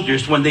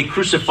soldiers, when they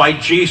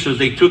crucified Jesus,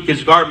 they took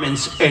his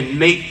garments and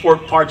made 4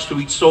 parts to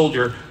each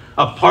soldier,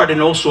 a part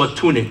and also a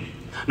tunic.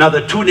 Now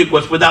the tunic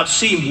was without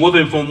seam,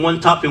 woven from one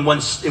top in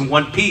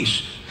one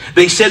piece.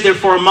 They said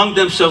therefore among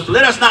themselves,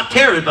 let us not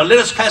tear it, but let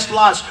us cast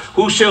lots,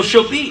 who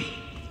shall be.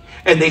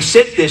 And they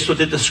said this so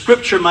that the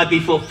scripture might be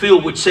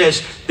fulfilled, which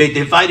says, they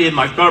divided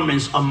my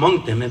garments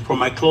among them, and for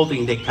my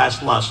clothing they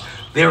cast lots.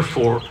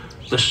 Therefore,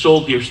 the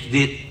soldiers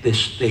did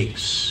these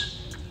things.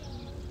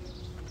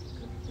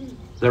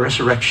 The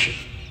resurrection.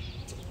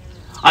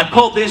 I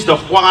call this the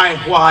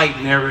why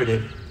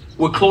narrative.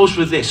 We'll close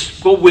with this.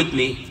 Go with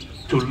me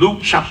to Luke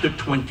chapter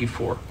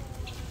 24.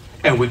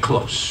 And we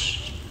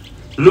close.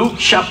 Luke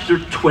chapter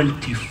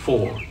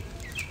 24.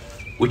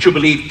 Would you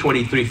believe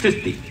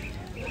 23:50?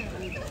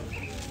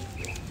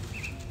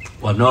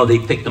 Well, no, they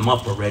picked them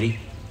up already.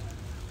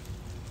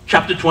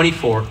 Chapter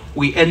 24,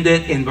 we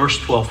ended in verse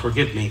 12,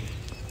 forgive me.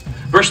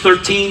 Verse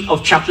 13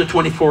 of chapter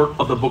 24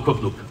 of the book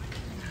of Luke.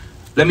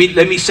 Let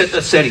me set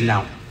the setting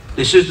now.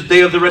 This is the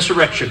day of the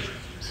resurrection.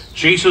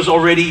 Jesus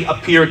already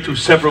appeared to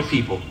several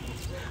people.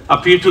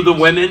 Appeared to the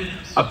women,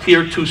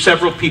 appeared to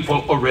several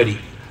people already.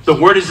 The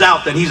word is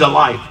out that he's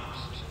alive.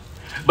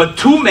 But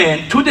 2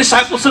 men, 2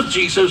 disciples of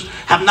Jesus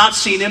have not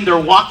seen him. They're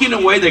walking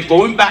away, they're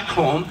going back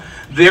home.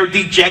 They're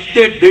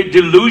dejected, they're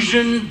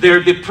delusioned,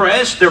 they're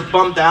depressed, they're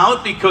bummed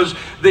out because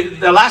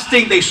the last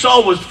thing they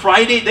saw was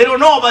Friday. They don't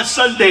know about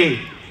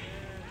Sunday.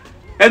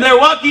 And they're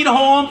walking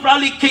home,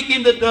 probably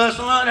kicking the dust,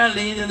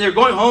 and they're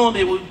going home.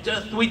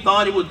 We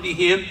thought it would be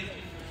him.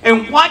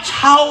 And watch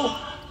how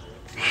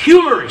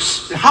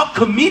humorous, how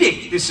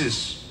comedic this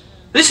is.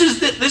 This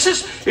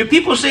is, if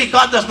people say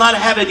God does not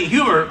have any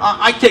humor,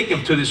 I take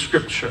him to the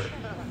scripture.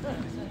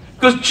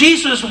 Because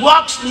Jesus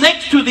walks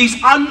next to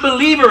these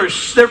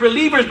unbelievers. They're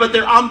believers, but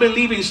they're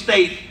unbelieving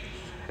state.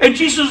 And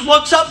Jesus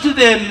walks up to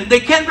them.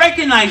 They can't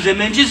recognize him.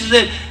 And Jesus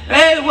said,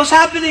 hey, what's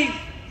happening?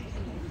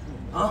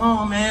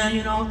 Oh, man,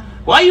 you know.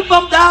 Why are you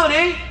bummed out,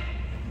 eh?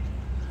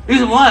 He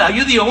said, what? Are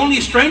you the only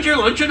stranger?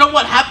 Don't you know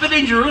what happened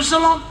in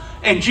Jerusalem?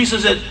 And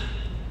Jesus said,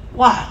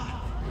 what?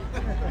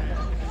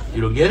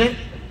 You don't get it?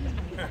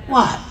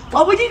 What?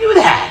 Why would you do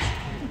that?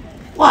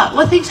 What?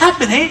 What things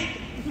happen, eh?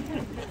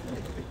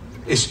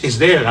 It's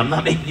there. I'm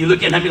not making you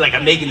looking at me like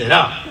I'm making it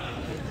up.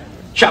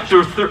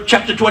 Chapter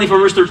 24,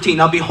 verse 13.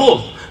 Now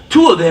behold,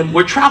 two of them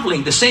were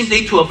traveling the same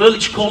day to a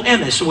village called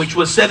Emmaus, which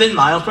was 7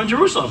 miles from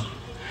Jerusalem.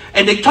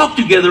 And they talked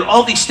together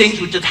all these things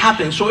which had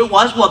happened. So it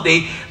was while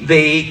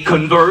they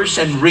conversed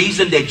and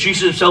reasoned that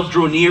Jesus himself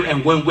drew near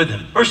and went with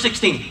them. Verse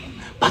 16.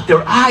 But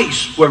their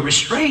eyes were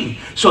restrained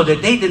so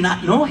that they did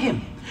not know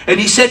him. And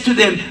he said to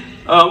them,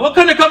 what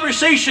kind of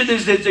conversation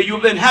is this that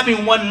you've been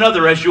having one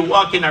another as you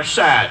walk and are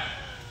sad?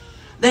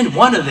 Then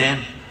one of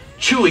them,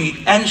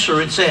 Chewy,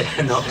 answered and said,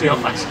 no,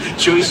 Cleopas,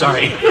 Chewy,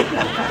 sorry.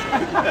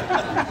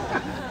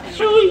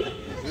 Chewy.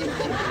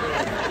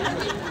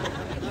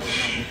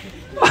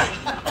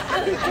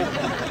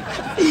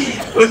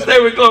 Let's stay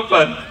with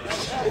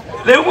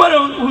Cleopas. Then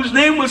one whose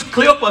name was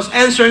Cleopas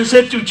answered and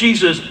said to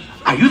Jesus,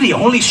 are you the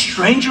only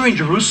stranger in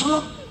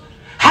Jerusalem?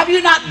 Have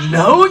you not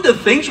known the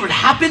things that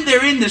happened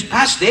there in these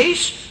past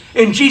days?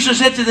 And Jesus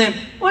said to them,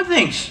 what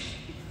things?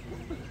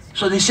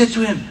 So they said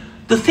to him,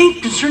 the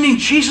thing concerning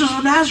Jesus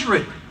of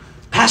Nazareth,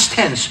 past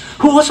tense,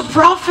 who was a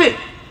prophet,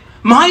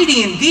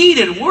 mighty in deed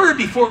and word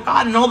before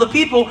God and all the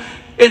people,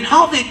 and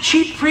how the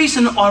chief priests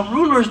and our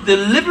rulers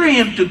delivered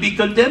him to be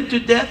condemned to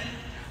death,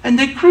 and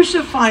they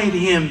crucified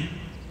him.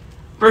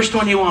 Verse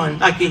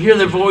 21, I can hear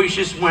their voice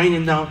just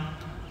winding down.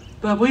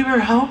 But we were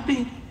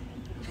hoping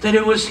that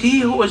it was he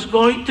who was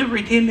going to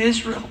redeem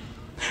Israel.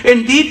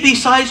 Indeed,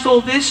 besides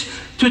all this,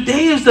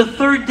 today is the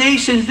third day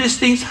since these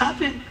things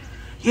happened.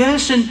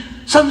 Yes, and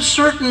some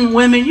certain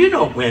women, you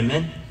know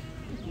women,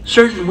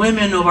 certain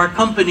women of our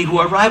company who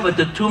arrive at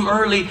the tomb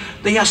early,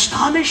 they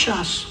astonish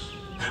us.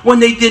 When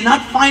they did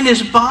not find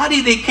his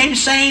body, they came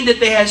saying that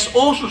they had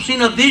also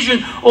seen a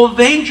vision of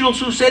angels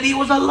who said he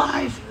was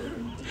alive.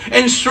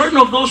 And certain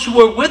of those who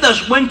were with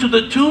us went to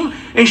the tomb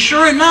and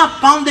sure enough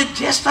found it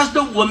just as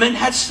the woman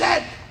had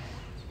said.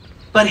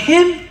 But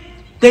him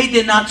they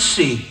did not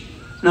see.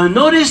 Now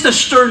notice the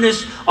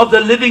sternness of the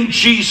living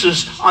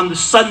Jesus on the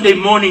Sunday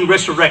morning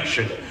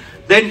resurrection.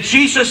 Then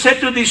Jesus said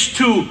to these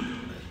two,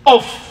 O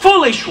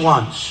foolish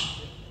ones,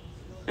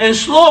 and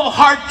slow of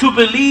heart to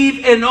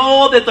believe in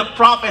all that the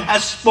prophet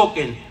has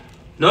spoken.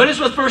 Notice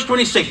what verse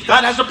 26,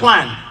 God has a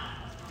plan.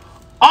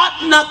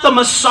 Ought not the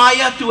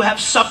Messiah to have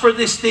suffered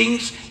these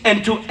things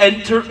and to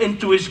enter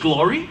into his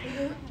glory?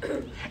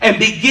 And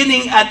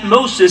beginning at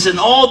Moses and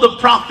all the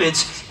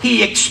prophets,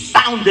 he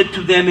expounded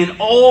to them in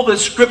all the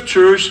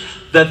scriptures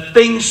the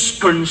things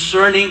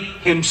concerning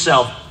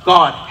himself.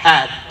 God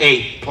had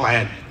a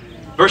plan.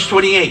 Verse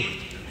 28.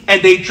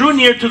 And they drew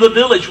near to the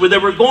village where they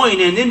were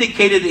going and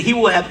indicated that he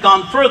would have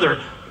gone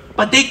further.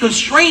 But they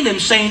constrained him,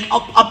 saying,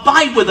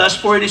 abide with us,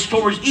 for it is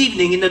towards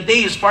evening, and the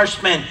day is far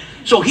spent.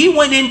 So he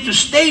went in to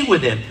stay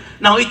with them.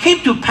 Now it came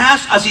to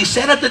pass, as he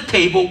sat at the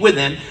table with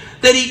them,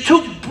 that he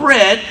took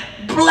bread,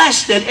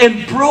 blessed it,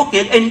 and broke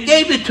it, and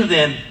gave it to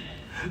them.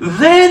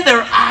 Then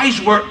their eyes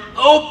were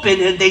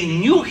open, and they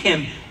knew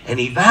him, and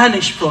he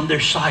vanished from their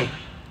sight.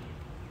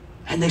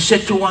 And they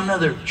said to one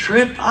another,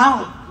 trip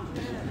out.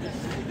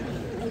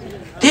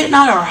 Did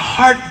not our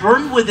heart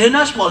burn within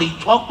us while he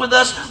talked with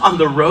us on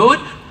the road,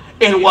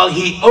 and while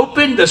he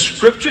opened the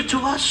scripture to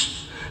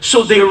us?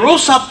 So they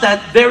rose up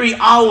that very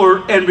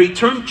hour and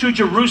returned to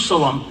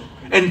Jerusalem,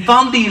 and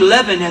found the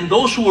 11 and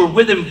those who were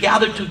with him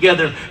gathered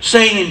together,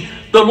 saying,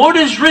 the Lord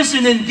is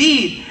risen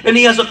indeed, and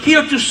he has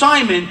appeared to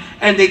Simon.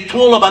 And they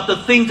told about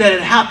the things that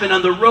had happened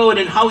on the road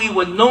and how he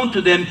was known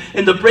to them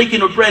in the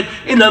breaking of bread.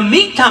 In the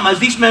meantime, as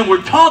these men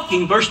were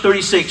talking, verse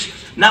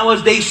 36, now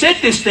as they said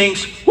these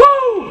things,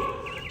 whoo!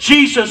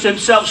 Jesus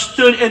himself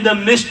stood in the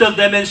midst of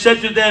them and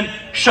said to them,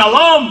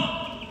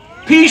 Shalom,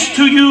 peace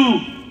to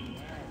you.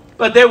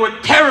 But they were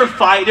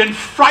terrified and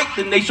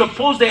frightened. They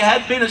supposed they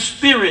had been a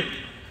spirit.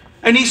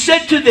 And he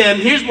said to them,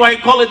 here's why I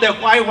call it the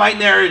why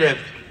narrative.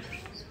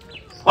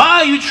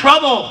 Why are you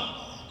troubled?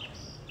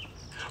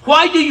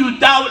 Why do you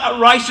doubt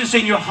arises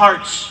in your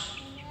hearts?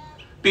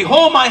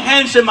 Behold my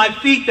hands and my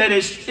feet, that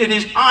it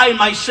is I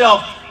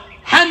myself.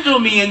 Handle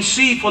me and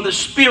see, for the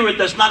spirit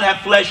does not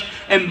have flesh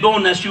and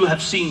bone as you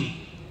have seen.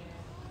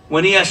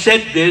 When he had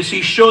said this,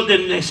 he showed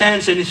them his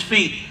hands and his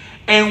feet.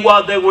 And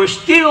while they were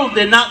still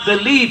did not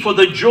believe for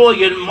the joy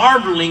and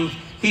marveling,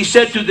 he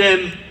said to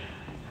them,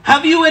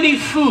 have you any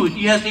food?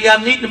 Yes, they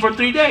haven't eaten for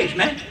 3 days,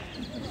 man.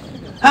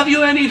 Have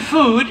you any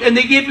food? And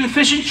they gave him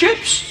fish and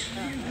chips.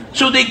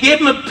 So they gave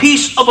him a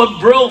piece of a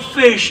broiled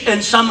fish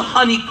and some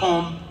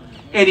honeycomb,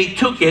 and he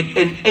took it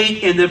and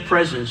ate in their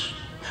presence.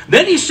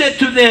 Then he said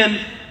to them,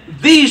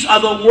 these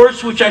are the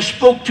words which I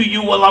spoke to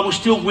you while I was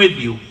still with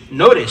you.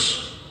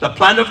 Notice the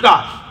plan of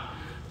God,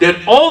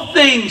 that all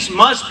things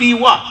must be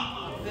what?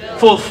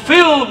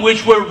 Fulfilled,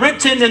 which were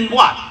written in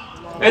what?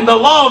 In the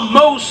law of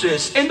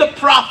Moses, in the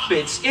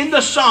prophets, in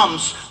the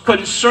Psalms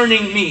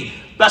concerning me.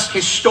 That's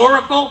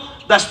historical,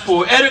 that's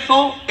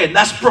poetical, and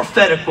that's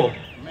prophetical.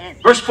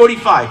 Verse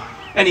 45,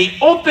 and he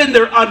opened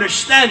their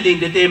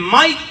understanding that they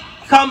might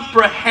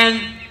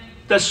comprehend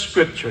the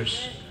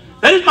scriptures.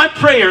 That is my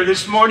prayer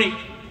this morning,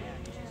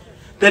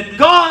 that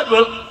God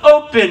will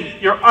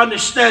open your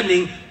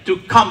understanding to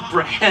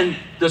comprehend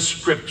the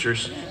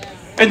scriptures.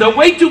 And the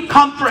way to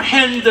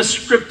comprehend the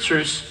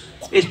scriptures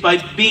is by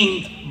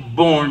being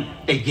born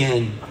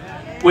again.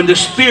 When the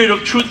Spirit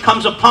of truth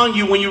comes upon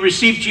you, when you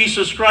receive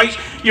Jesus Christ,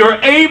 you're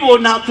able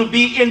now to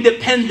be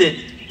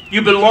independent.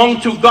 You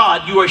belong to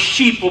God. You are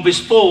sheep of His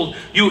fold.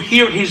 You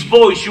hear His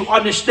voice. You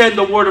understand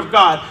the Word of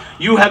God.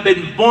 You have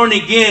been born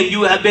again.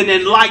 You have been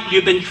enlightened.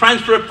 You've been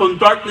transferred from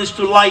darkness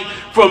to light,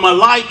 from a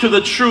lie to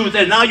the truth.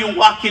 And now you're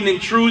walking in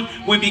truth.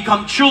 We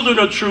become children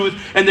of truth.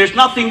 And there's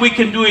nothing we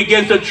can do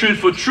against the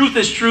truth. For truth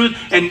is truth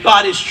and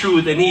God is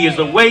truth. And He is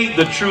the way,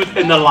 the truth,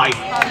 and the life.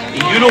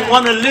 And you don't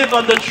want to live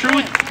on the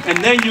truth. And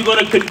then you're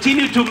going to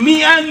continue to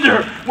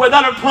meander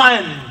without a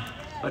plan.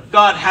 But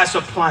God has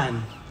a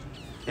plan.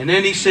 And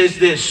then He says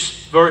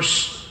this,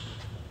 verse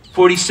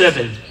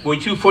 47,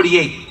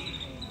 48.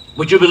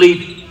 Would you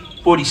believe?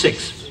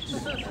 46.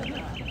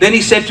 Then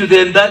He said to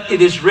them that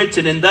it is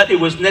written and that it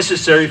was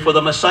necessary for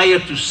the Messiah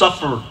to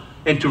suffer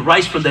and to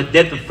rise from the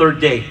dead the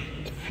third day.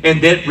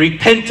 And that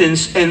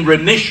repentance and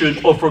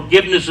remission or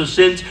forgiveness of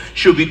sins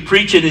should be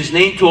preached in His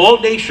name to all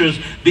nations,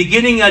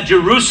 beginning at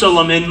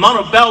Jerusalem and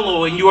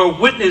Montebello, and you are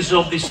witnesses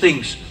of these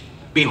things.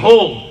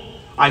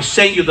 Behold, I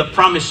send you the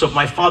promise of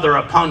my Father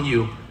upon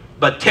you,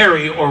 but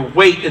tarry or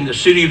wait in the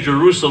city of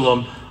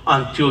Jerusalem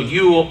until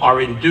you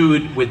are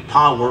endued with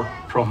power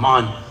from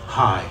on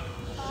high.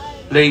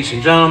 Ladies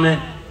and gentlemen,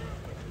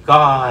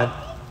 God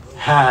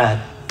had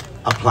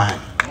a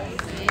plan.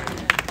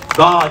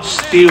 God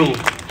still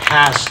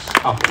has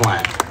a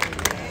plan.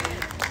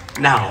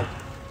 Now,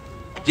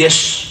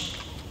 this,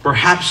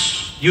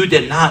 perhaps you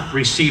did not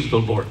receive the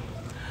Lord.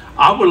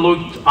 I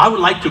would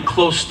like to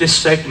close this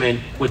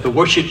segment with the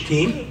worship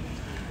team.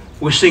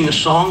 We'll sing a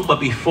song, but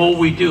before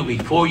we do,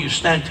 before you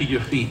stand to your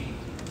feet,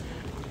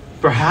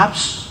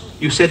 perhaps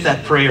you said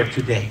that prayer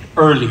today,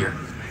 earlier,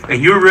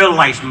 and you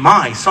realize,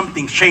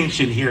 something changed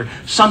in here.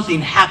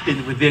 Something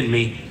happened within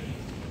me,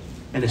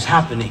 and it's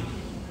happening.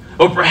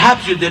 Or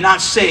perhaps you did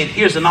not say it.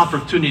 Here's an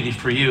opportunity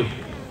for you.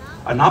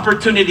 An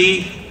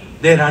opportunity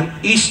that on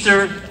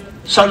Easter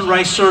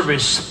sunrise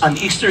service, on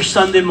Easter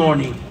Sunday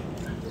morning,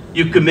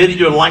 you committed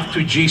your life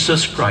to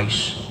Jesus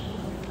Christ.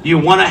 You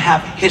want to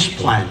have His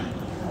plan.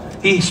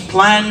 His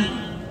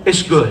plan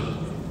is good.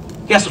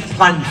 He has a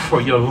plan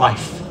for your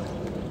life.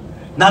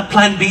 Not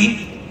plan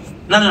B,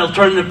 not an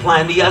alternative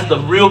plan. He has the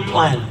real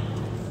plan.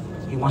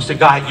 He wants to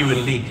guide you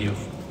and lead you.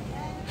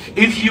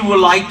 If you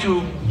would like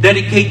to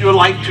dedicate your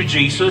life to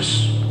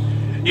Jesus,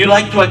 you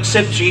like to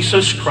accept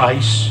Jesus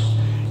Christ,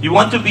 you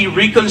want to be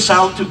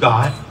reconciled to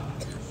God,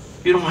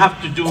 you don't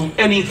have to do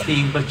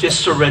anything but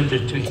just surrender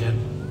to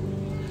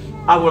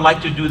Him. I would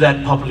like to do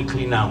that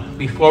publicly now.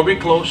 Before we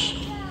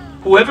close,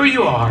 whoever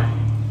you are,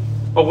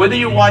 or whether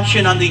you're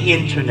watching on the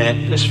internet,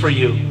 it's for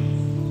you.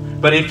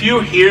 But if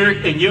you're here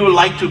and you would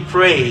like to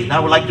pray, and I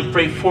would like to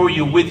pray for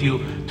you, with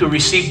you, to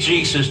receive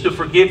Jesus, to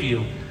forgive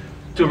you,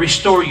 to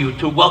restore you,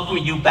 to welcome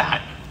you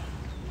back.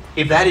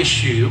 If that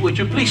is you, would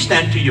you please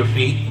stand to your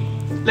feet?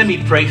 Let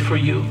me pray for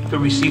you to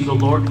receive the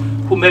Lord,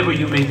 whomever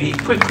you may be,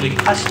 quickly.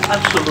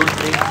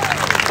 Absolutely.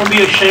 Don't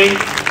be ashamed.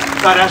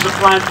 God has a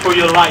plan for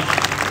your life.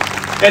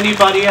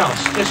 Anybody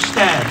else? Just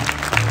stand.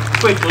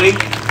 Quickly.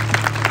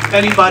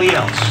 Anybody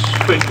else?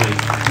 Quickly.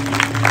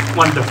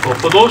 Wonderful.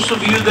 For those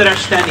of you that are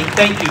standing,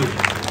 thank you.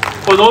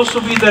 For those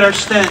of you that are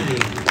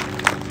standing,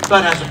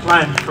 God has a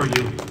plan for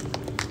you.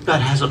 God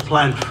has a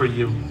plan for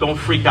you. Don't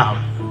freak out.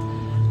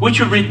 Would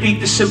you repeat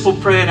the simple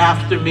prayer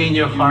after me in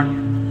your heart?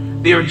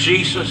 Dear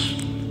Jesus,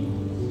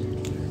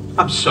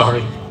 I'm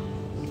sorry.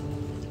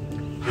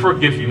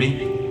 Forgive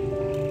me.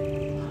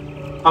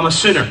 I'm a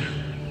sinner.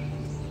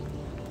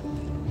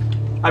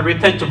 I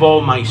repent of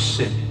all my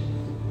sin.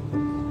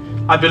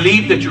 I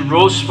believe that you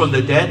rose from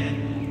the dead,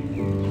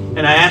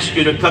 and I ask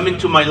you to come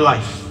into my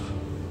life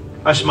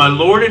as my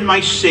Lord and my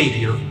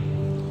Savior,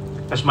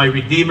 as my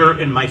Redeemer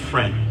and my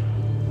friend.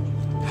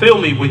 Fill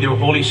me with your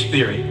Holy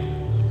Spirit.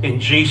 In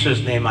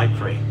Jesus' name I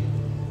pray.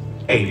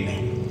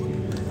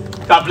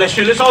 Amen. God bless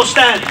you. Let's all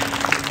stand.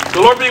 The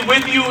Lord be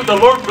with you. The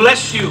Lord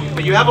bless you.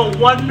 May you have a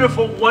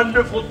wonderful,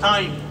 wonderful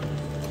time.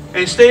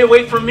 And stay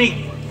away from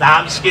me. Nah,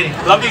 I'm just kidding.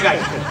 Love you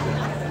guys.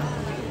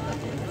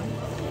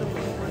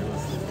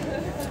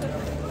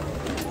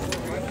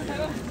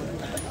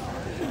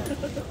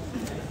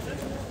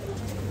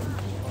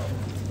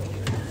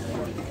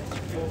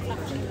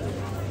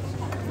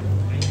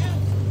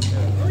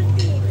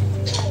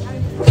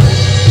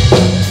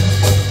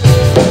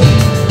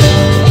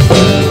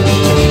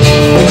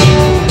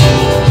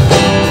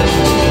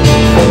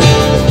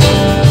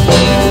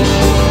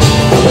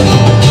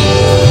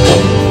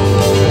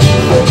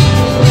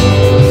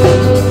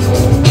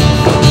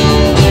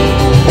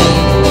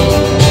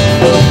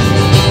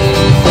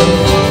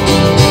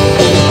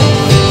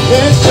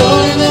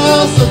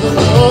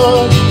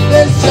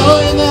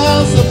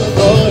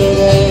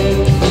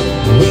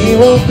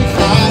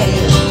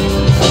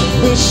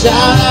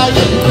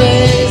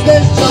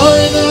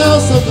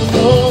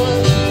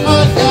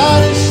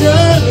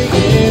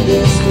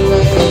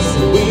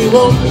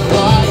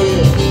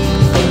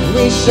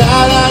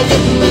 Shout out your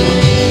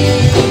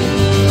praise.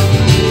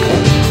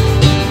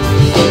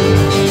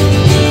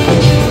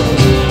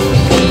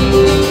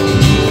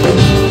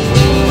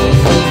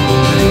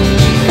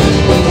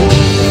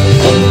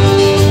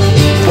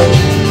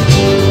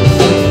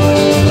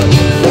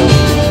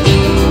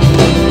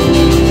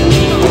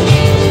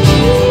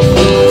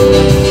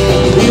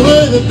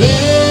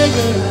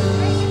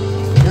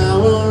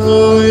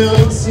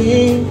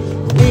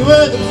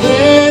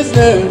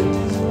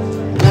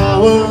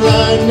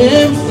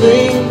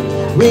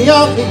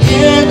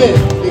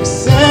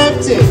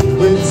 accepted,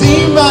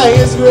 redeemed by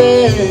His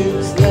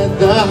grace. Let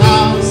the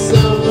house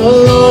of the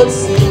Lord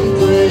sing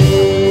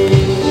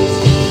praise.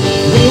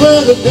 We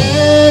were the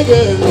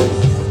beggars,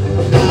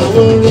 now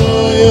we're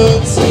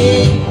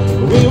royalty.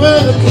 We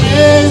were the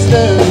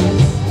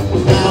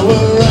prisoners, now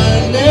we're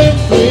running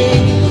free.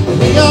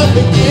 We are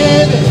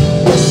forgiven,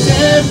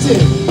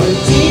 accepted,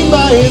 redeemed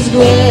by His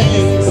grace.